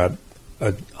 They've got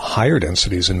higher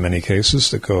densities in many cases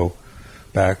that go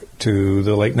back to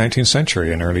the late 19th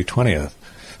century and early 20th.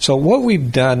 So what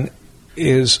we've done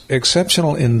is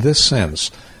exceptional in this sense.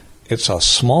 It's a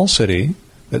small city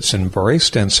that's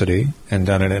embraced density and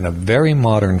done it in a very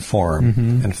modern form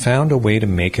and found a way to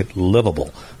make it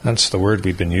livable. That's the word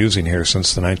we've been using here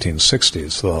since the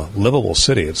 1960s, the livable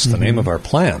city. It's the name of our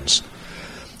plans.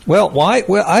 Well, why?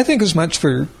 Well, I think as much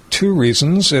for two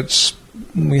reasons.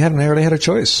 We haven't really had a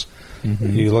choice.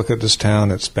 You look at this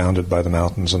town, it's bounded by the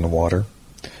mountains and the water.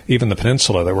 Even the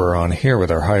peninsula that we're on here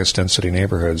with our highest density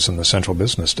neighborhoods in the central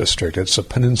business district, it's a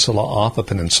peninsula off a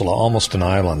peninsula, almost an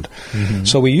island.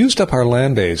 So we used up our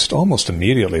land base almost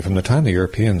immediately from the time the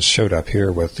Europeans showed up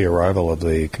here with the arrival of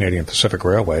the Canadian Pacific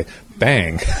Railway.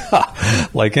 Bang!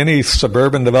 Like any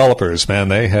suburban developers, man,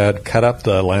 they had cut up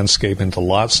the landscape into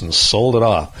lots and sold it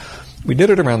off. We did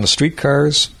it around the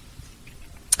streetcars,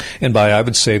 and by, I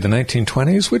would say, the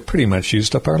 1920s, we'd pretty much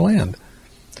used up our land.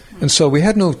 And so we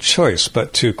had no choice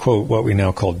but to, quote, what we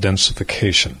now call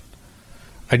densification.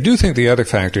 I do think the other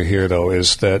factor here, though,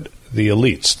 is that the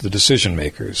elites, the decision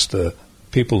makers, the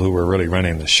people who were really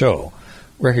running the show,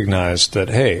 recognized that,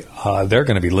 hey, they're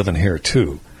going to be living here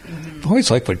too. I've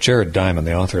always liked what Jared Diamond,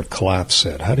 the author of Collapse,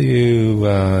 said. How do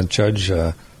you judge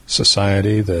a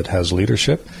society that has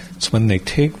leadership? It's when they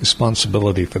take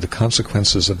responsibility for the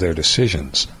consequences of their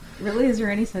decisions. Really? Is there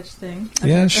any such thing?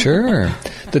 Yeah, sure.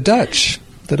 The Dutch.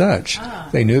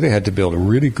 They knew they had to build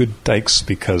really good dikes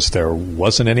because there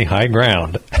wasn't any high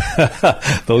ground.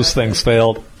 Those things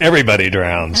failed. Everybody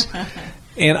drowns.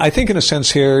 And I think in a sense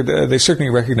here, they certainly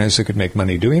recognized they could make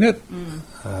money doing it.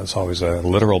 It's always a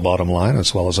literal bottom line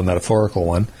as well as a metaphorical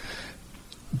one.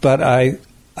 But I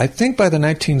think by the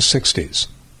 1960s,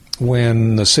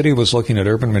 when the city was looking at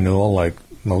urban renewal, like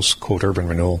most, quote, urban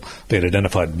renewal, they had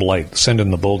identified blight, send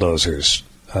in the bulldozers.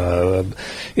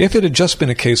 If it had just been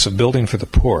a case of building for the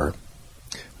poor,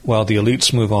 while the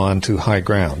elites move on to high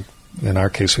ground, in our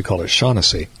case we call it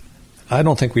Shaughnessy, I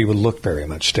don't think we would look very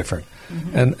much different.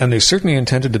 And they certainly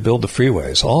intended to build the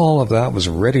freeways. All of that was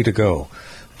ready to go.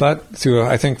 But through,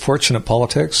 I think, fortunate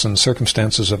politics and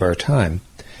circumstances of our time,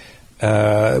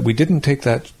 we didn't take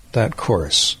that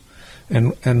course.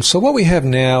 And so what we have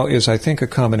now is, I think, a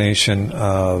combination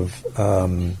of,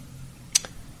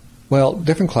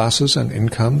 different classes and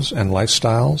incomes and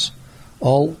lifestyles,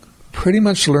 all pretty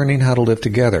much learning how to live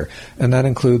together. And that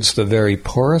includes the very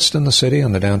poorest in the city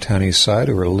on the downtown east side,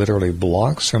 who are literally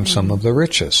blocks from some of the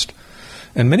richest.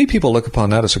 And many people look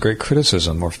upon that as a great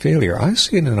criticism or failure. I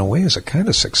see it in a way as a kind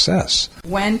of success.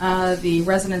 When the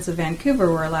residents of Vancouver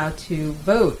were allowed to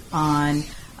vote on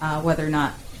whether or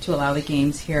not to allow the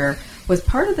games here, was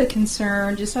part of the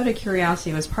concern, just out of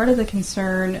curiosity, was part of the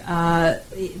concern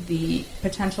the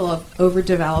potential of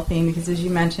overdeveloping? Because as you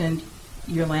mentioned,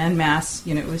 your land mass,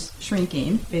 it was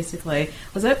shrinking, basically.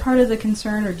 Was that part of the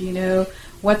concern, or do you know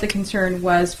what the concern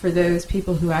was for those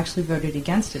people who actually voted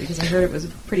against it? Because I heard it was a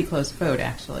pretty close vote,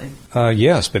 actually.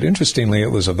 Yes, but interestingly,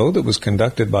 it was a vote that was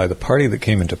conducted by the party that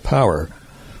came into power,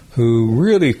 who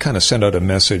really kind of sent out a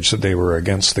message that they were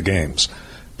against the games.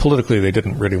 Politically, they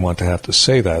didn't really want to have to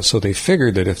say that, so they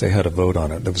figured that if they had a vote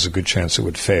on it, there was a good chance it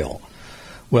would fail.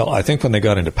 Well, I think when they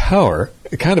got into power,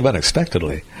 kind of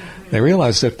unexpectedly, they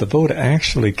realized that if the vote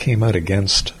actually came out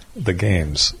against the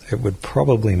games, it would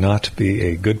probably not be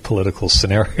a good political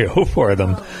scenario for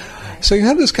them. So you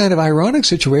have this kind of ironic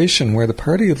situation where the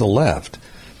party of the left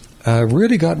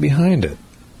really got behind it.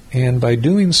 And by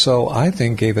doing so, I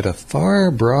think gave it a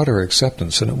far broader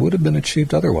acceptance than it would have been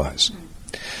achieved otherwise.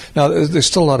 Now, there's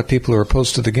still a lot of people who are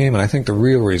opposed to the game, and I think the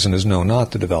real reason is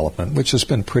not the development, which has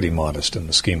been pretty modest in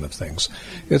the scheme of things.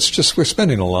 It's just we're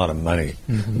spending a lot of money,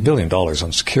 $1 billion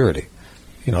on security.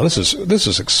 This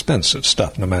is expensive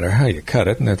stuff, no matter how you cut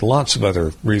it, and there's lots of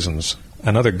other reasons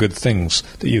and other good things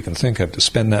that you can think of to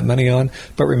spend that money on.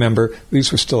 But remember,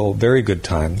 these were still very good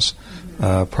times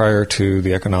prior to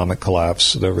the economic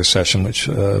collapse, the recession, which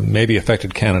maybe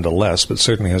affected Canada less, but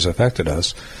certainly has affected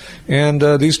us. And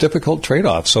these difficult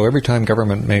trade-offs. So every time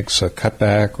government makes a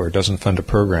cutback or doesn't fund a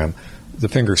program, the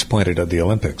finger's pointed at the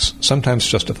Olympics, sometimes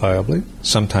justifiably,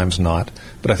 sometimes not.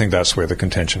 But I think that's where the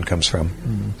contention comes from.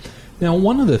 Mm-hmm. Now,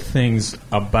 one of the things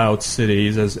about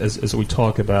cities, as we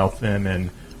talk about them and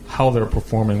how they're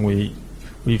performing,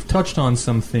 we've touched on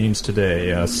some themes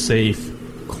today: safe,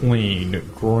 clean,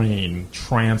 green,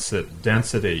 transit,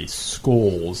 density,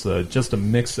 schools, just a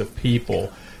mix of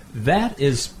people. That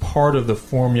is part of the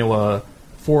formula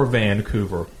for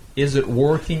Vancouver. Is it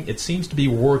working? It seems to be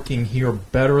working here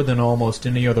better than almost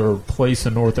any other place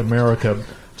in North America,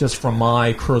 just from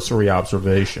my cursory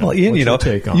observation. Well, Ian,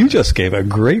 you just gave a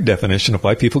great definition of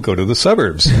why people go to the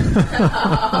suburbs.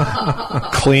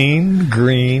 Clean,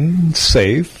 green,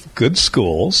 safe, good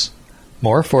schools,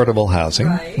 more affordable housing,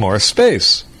 more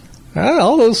space.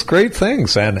 All those great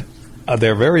things, and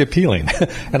they're very appealing.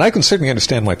 And I can certainly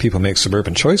understand why people make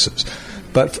suburban choices.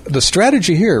 But the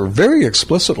strategy here, very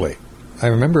explicitly, I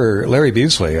remember Larry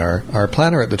Beasley, our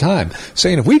planner at the time,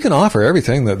 saying if we can offer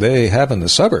everything that they have in the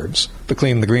suburbs, the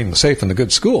clean, the green, the safe, and the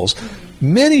good schools,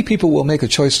 many people will make a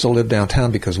choice to live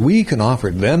downtown because we can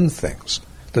offer them things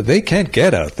that they can't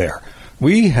get out there.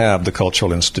 We have the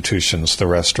cultural institutions, the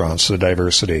restaurants, the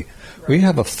diversity. We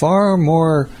have a far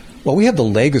more... Well, we have the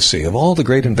legacy of all the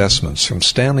great investments from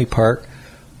Stanley Park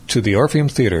to the Orpheum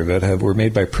Theatre that were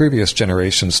made by previous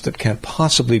generations that can't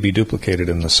possibly be duplicated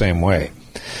in the same way.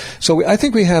 So I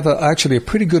think we have actually a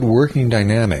pretty good working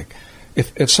dynamic.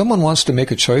 If someone wants to make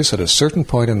a choice at a certain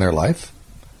point in their life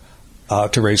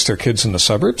to raise their kids in the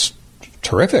suburbs,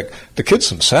 terrific. The kids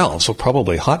themselves will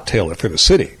probably hot-tail it for the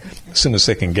city as soon as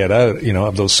they can get out,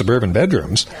 of those suburban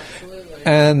bedrooms.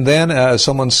 And then, as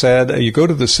someone said, you go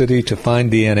to the city to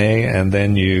find DNA, and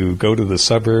then you go to the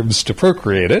suburbs to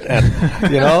procreate it. And,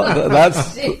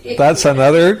 that's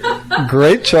another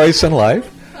great choice in life.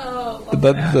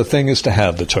 But the thing is to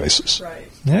have the choices. Right.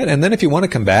 Yeah, and then if you want to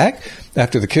come back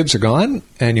after the kids are gone,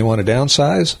 and you want to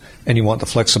downsize, and you want the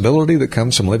flexibility that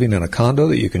comes from living in a condo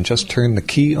that you can just turn the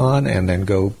key on and then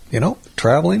go,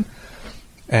 traveling,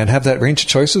 and have that range of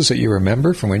choices that you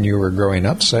remember from when you were growing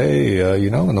up, say,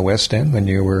 in the West End when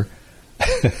you were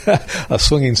a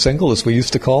swinging single, as we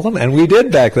used to call them, and we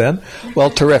did back then. Well,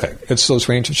 terrific. It's those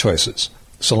range of choices.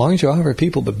 So long as you offer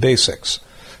people the basics.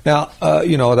 Now,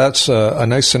 that's a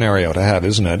nice scenario to have,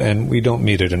 isn't it? And we don't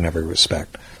meet it in every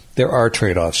respect. There are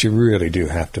trade-offs you really do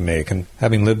have to make, and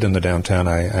having lived in the downtown,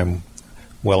 I'm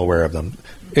well aware of them.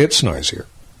 It's noisier.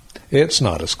 It's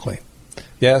not as clean.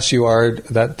 Yes, you are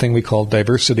that thing we call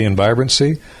diversity and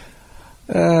vibrancy.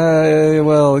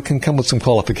 It can come with some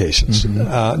qualifications.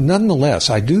 Mm-hmm. Nonetheless,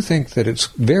 I do think that it's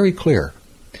very clear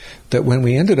that when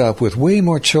we ended up with way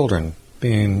more children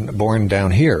being born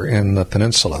down here in the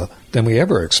peninsula than we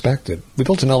ever expected. We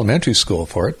built an elementary school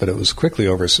for it, but it was quickly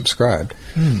oversubscribed.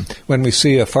 When we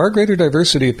see a far greater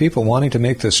diversity of people wanting to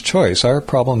make this choice, our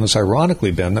problem has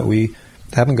ironically been that we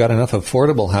haven't got enough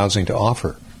affordable housing to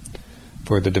offer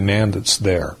for the demand that's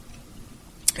there.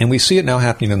 And we see it now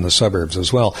happening in the suburbs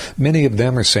as well. Many of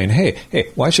them are saying, hey,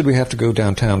 why should we have to go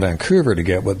downtown Vancouver to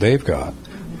get what they've got?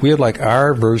 We would like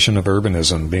our version of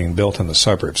urbanism being built in the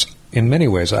suburbs. In many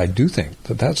ways, I do think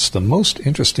that that's the most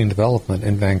interesting development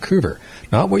in Vancouver.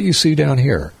 Not what you see down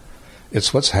here.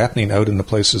 It's what's happening out in the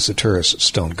places the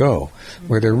tourists don't go,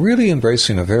 where they're really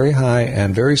embracing a very high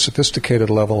and very sophisticated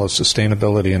level of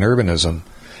sustainability and urbanism.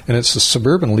 And it's the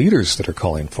suburban leaders that are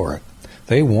calling for it.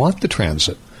 They want the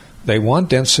transit. They want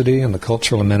density and the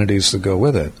cultural amenities that go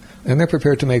with it. And they're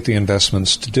prepared to make the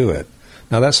investments to do it.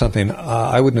 Now, that's something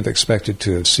I wouldn't have expected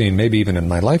to have seen, maybe even in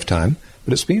my lifetime,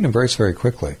 but it's being embraced very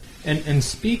quickly. And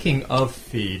speaking of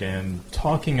feet and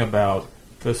talking about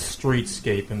the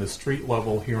streetscape and the street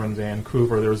level here in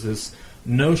Vancouver, there's this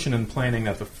notion in planning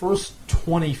that the first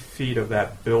 20 feet of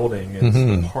that building is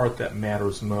the part that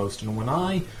matters most. And when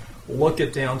I look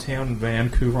at downtown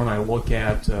Vancouver and I look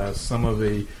at some of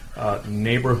the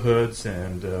neighborhoods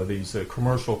and these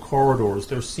commercial corridors,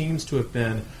 there seems to have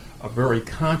been a very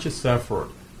conscious effort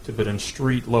to put in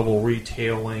street-level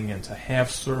retailing and to have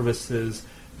services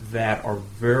that are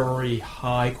very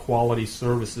high-quality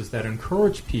services that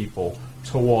encourage people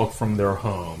to walk from their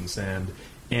homes and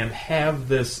have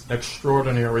this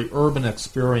extraordinary urban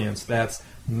experience that's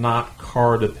not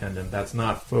car-dependent, that's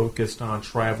not focused on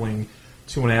traveling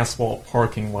to an asphalt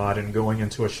parking lot and going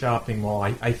into a shopping mall.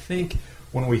 I think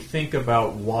when we think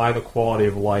about why the quality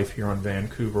of life here in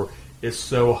Vancouver is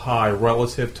so high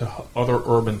relative to other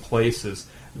urban places,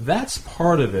 that's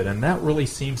part of it, and that really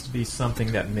seems to be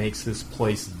something that makes this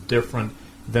place different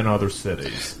than other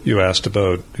cities. You asked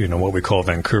about, what we call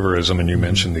Vancouverism, and you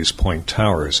mentioned these point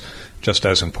towers. Just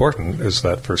as important is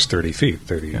that first 30 feet,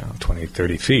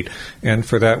 30 feet. And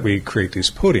for that, we create these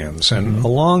podiums. And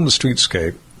along the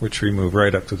streetscape, which we move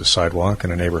right up to the sidewalk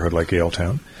in a neighborhood like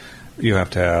Yaletown, you have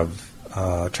to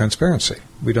have transparency.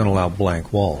 We don't allow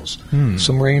blank walls.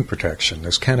 Some rain protection.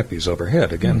 There's canopies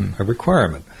overhead, again, a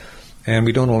requirement. And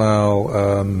we don't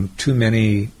allow too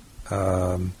many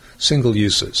single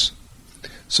uses.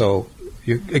 So,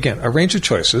 again, a range of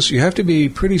choices. You have to be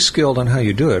pretty skilled on how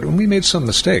you do it. And we made some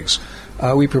mistakes.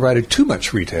 We provided too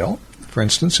much retail, for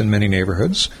instance, in many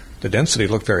neighborhoods. The density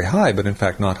looked very high, but in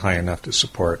fact not high enough to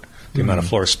support the amount of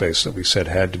floor space that we said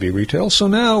had to be retail. So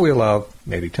now we allow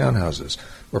maybe townhouses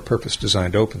or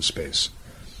purpose-designed open space.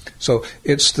 So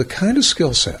it's the kind of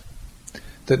skill set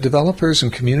that developers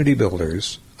and community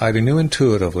builders either knew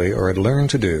intuitively or had learned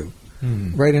to do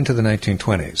right into the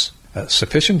 1920s.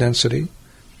 Sufficient density,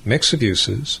 mix of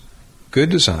uses, good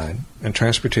design, and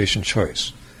transportation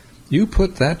choice. You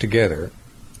put that together,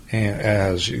 and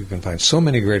as you can find so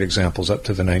many great examples up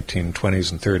to the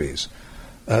 1920s and 30s,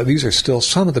 these are still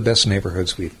some of the best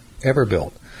neighborhoods we've ever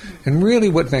built. And really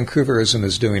what Vancouverism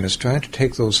is doing is trying to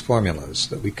take those formulas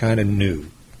that we kind of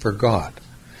knew, forgot,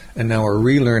 and now are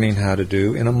relearning how to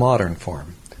do in a modern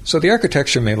form. So the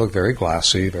architecture may look very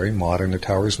glassy, very modern, the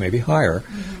towers may be higher,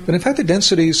 but in fact the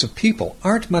densities of people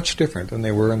aren't much different than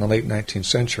they were in the late 19th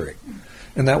century.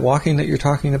 And that walking that you're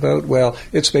talking about, well,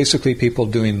 it's basically people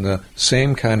doing the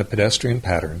same kind of pedestrian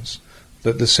patterns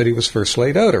that the city was first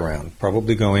laid out around,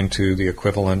 probably going to the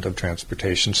equivalent of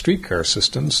transportation streetcar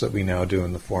systems that we now do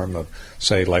in the form of,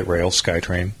 say, light rail,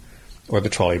 SkyTrain, or the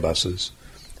trolley buses.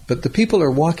 But the people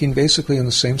are walking basically on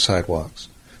the same sidewalks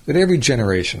that every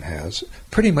generation has,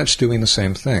 pretty much doing the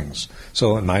same things.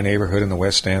 So in my neighborhood in the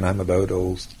West End, I'm about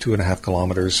 2.5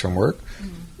 kilometers from work.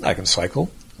 I can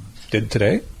cycle. Did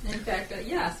today. In fact,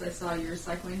 yes, I saw your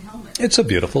cycling helmet. It's a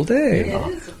beautiful day. It is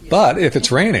a beautiful But if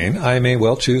it's raining, I may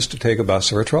well choose to take a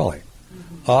bus or a trolley.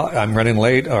 I'm running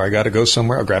late, or I got to go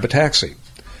somewhere, I'll grab a taxi.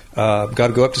 Got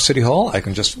to go up to City Hall, I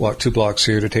can just walk 2 blocks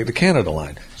here to take the Canada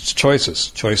line. It's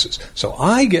choices. So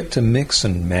I get to mix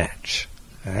and match.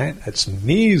 All right? It's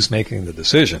me who's making the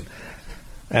decision.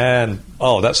 And,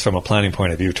 that's from a planning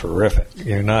point of view terrific.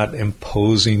 You're not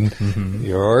imposing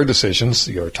your decisions,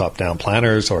 your top-down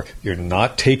planners, or you're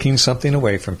not taking something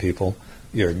away from people.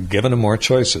 You're giving them more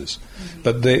choices.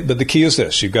 But the key is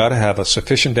this. You've got to have a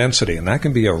sufficient density, and that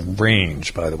can be a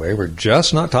range, by the way. We're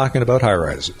just not talking about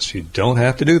high-rises. You don't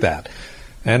have to do that.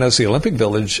 And as the Olympic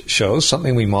Village shows,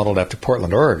 something we modeled after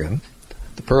Portland, Oregon,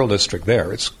 the Pearl District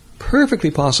there, it's perfectly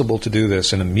possible to do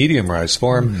this in a medium-rise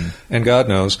form, and God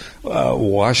knows,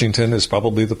 Washington is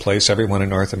probably the place everyone in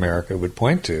North America would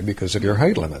point to because of your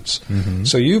height limits.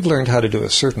 So you've learned how to do a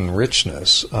certain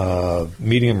richness of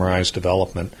medium-rise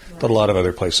development that a lot of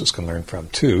other places can learn from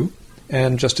too.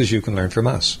 and just as you can learn from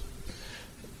us.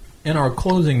 In our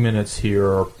closing minutes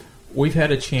here, we've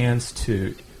had a chance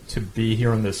to be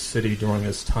here in this city during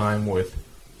this time with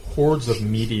hordes of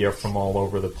media from all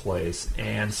over the place,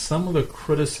 and some of the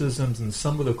criticisms and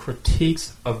some of the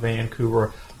critiques of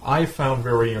Vancouver I found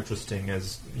very interesting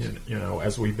as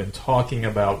as we've been talking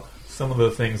about some of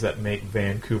the things that make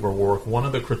Vancouver work. One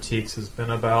of the critiques has been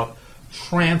about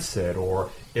transit,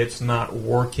 or it's not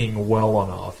working well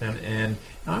enough, and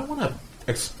I want to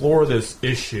explore this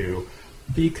issue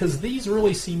because these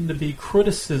really seem to be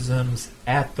criticisms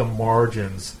at the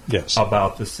margins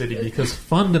about the city, because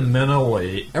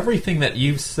fundamentally, everything that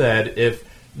you've said, if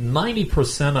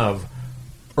 90% of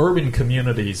urban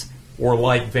communities were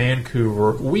like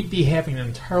Vancouver, we'd be having an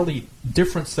entirely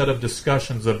different set of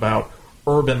discussions about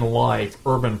urban life,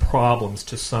 urban problems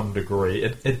to some degree.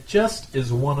 It just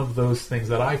is one of those things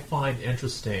that I find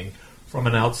interesting from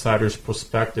an outsider's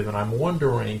perspective, and I'm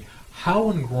wondering how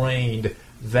ingrained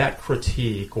that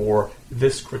critique, or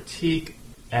this critique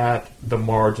at the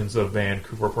margins of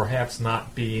Vancouver, perhaps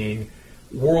not being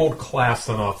world-class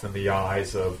enough in the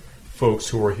eyes of folks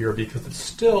who are here, because it's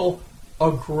still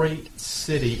a great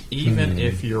city, even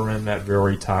if you're in that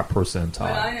very top percentile.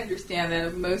 But I understand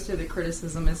that most of the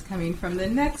criticism is coming from the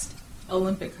next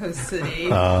Olympic host city.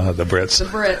 The Brits. The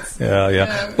Brits.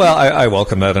 Yeah. Well, I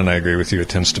welcome that, and I agree with you. It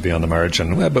tends to be on the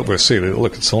margin. Well, but we'll see.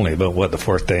 Look, it's only about, the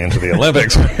fourth day into the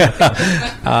Olympics.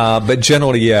 But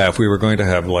generally, if we were going to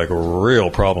have,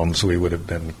 real problems, we would have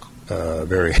been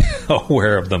very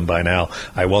aware of them by now.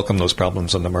 I welcome those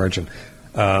problems on the margin.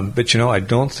 But, I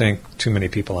don't think too many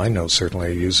people I know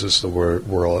certainly uses the word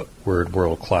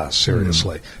world-class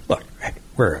seriously. Look,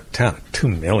 we're a town of 2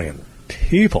 million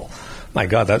people. My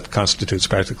God, that constitutes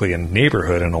practically a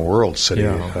neighborhood in a world city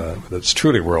that's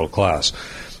truly world-class.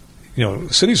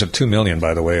 Cities of 2 million,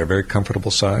 by the way, are very comfortable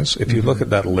size. If you look at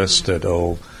that list that,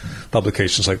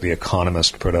 publications like The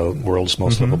Economist put out, world's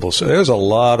most livable cities, there's a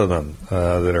lot of them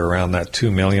that are around that 2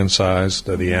 million size,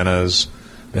 the Viennas,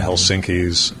 the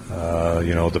Helsinkis,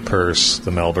 the Perth,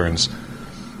 the Melbournes.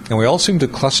 And we all seem to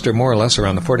cluster more or less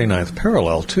around the 49th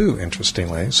parallel, too,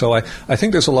 interestingly. So I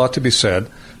think there's a lot to be said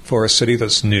for a city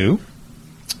that's new,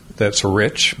 that's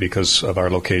rich because of our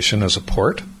location as a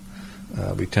port.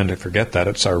 We tend to forget that.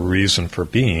 It's our reason for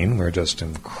being. We're just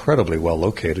incredibly well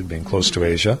located, being close to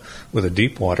Asia, with a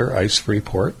deep water, ice-free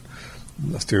port,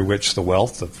 through which the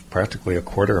wealth of practically a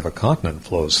quarter of a continent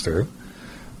flows through.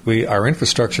 Our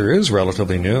infrastructure is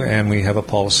relatively new, and we have a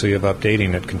policy of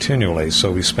updating it continually.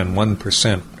 So we spend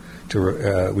 1%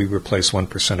 we replace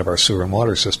 1% of our sewer and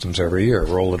water systems every year,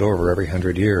 roll it over every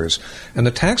 100 years. And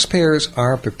the taxpayers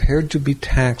are prepared to be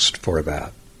taxed for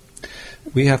that.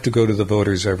 We have to go to the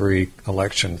voters every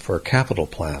election for a capital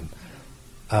plan.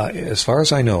 As far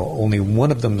as I know, only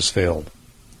one of them has failed.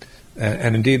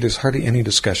 And indeed, there's hardly any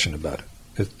discussion about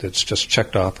it. It's just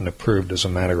checked off and approved as a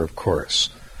matter of course.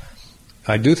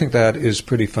 I do think that is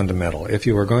pretty fundamental. If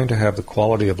you are going to have the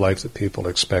quality of life that people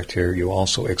expect here, you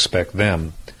also expect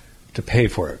them to pay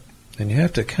for it. And you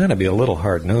have to kind of be a little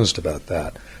hard-nosed about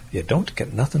that. You don't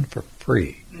get nothing for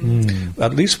free,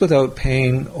 at least without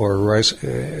paying or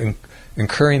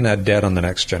incurring that debt on the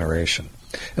next generation.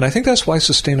 And I think that's why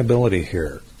sustainability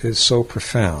here is so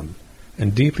profound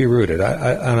and deeply rooted.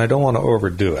 And I don't want to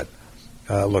overdo it.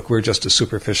 Look, we're just as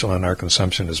superficial in our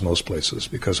consumption as most places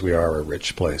because we are a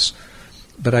rich place.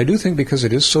 But I do think because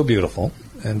it is so beautiful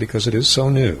and because it is so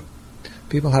new,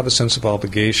 people have a sense of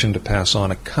obligation to pass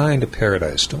on a kind of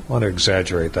paradise. Don't want to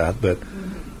exaggerate that, but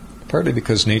partly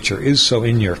because nature is so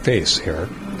in your face here,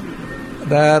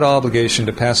 that obligation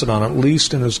to pass it on at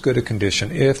least in as good a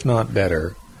condition, if not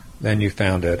better, than you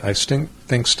found it, I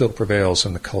think still prevails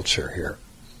in the culture here.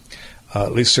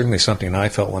 At least certainly something I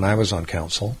felt when I was on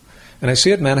council. And I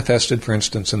see it manifested, for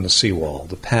instance, in the seawall,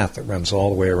 the path that runs all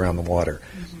the way around the water.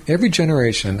 Every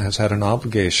generation has had an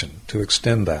obligation to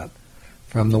extend that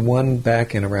from the one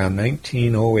back in around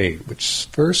 1908, which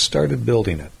first started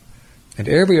building it. And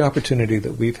every opportunity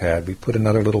that we've had, we put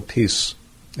another little piece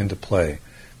into play.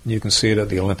 And you can see it at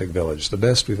the Olympic Village, the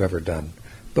best we've ever done.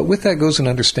 But with that goes an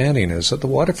understanding is that the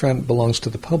waterfront belongs to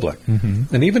the public.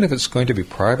 And even if it's going to be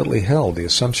privately held, the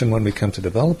assumption when we come to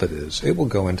develop it is it will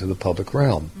go into the public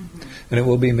realm. And it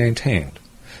will be maintained.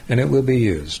 And it will be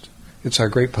used. It's our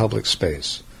great public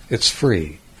space. It's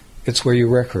free. It's where you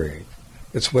recreate.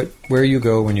 It's where you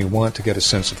go when you want to get a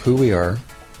sense of who we are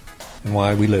and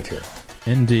why we live here.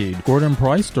 Indeed. Gordon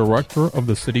Price, Director of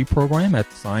the City Program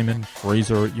at Simon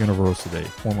Fraser University.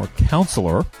 Former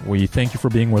counselor, we thank you for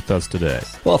being with us today.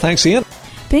 Well, thanks, Ian.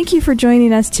 Thank you for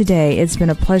joining us today. It's been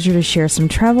a pleasure to share some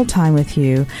travel time with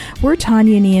you. We're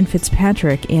Tanya and Ian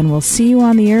Fitzpatrick, and we'll see you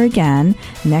on the air again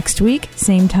next week,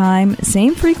 same time,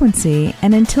 same frequency.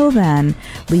 And until then,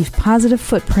 leave positive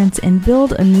footprints and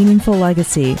build a meaningful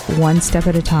legacy, one step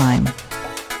at a time.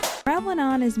 Travelin'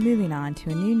 On is moving on to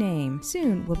a new name.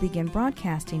 Soon we'll begin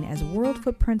broadcasting as World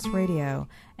Footprints Radio,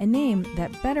 a name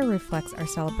that better reflects our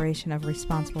celebration of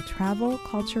responsible travel,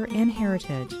 culture, and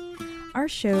heritage. Our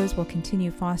shows will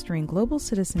continue fostering global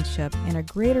citizenship and a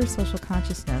greater social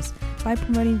consciousness by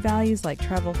promoting values like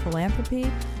travel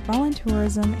philanthropy,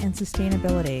 volunteerism, and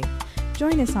sustainability.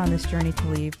 Join us on this journey to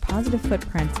leave positive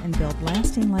footprints and build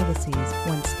lasting legacies,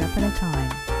 one step at a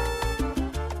time.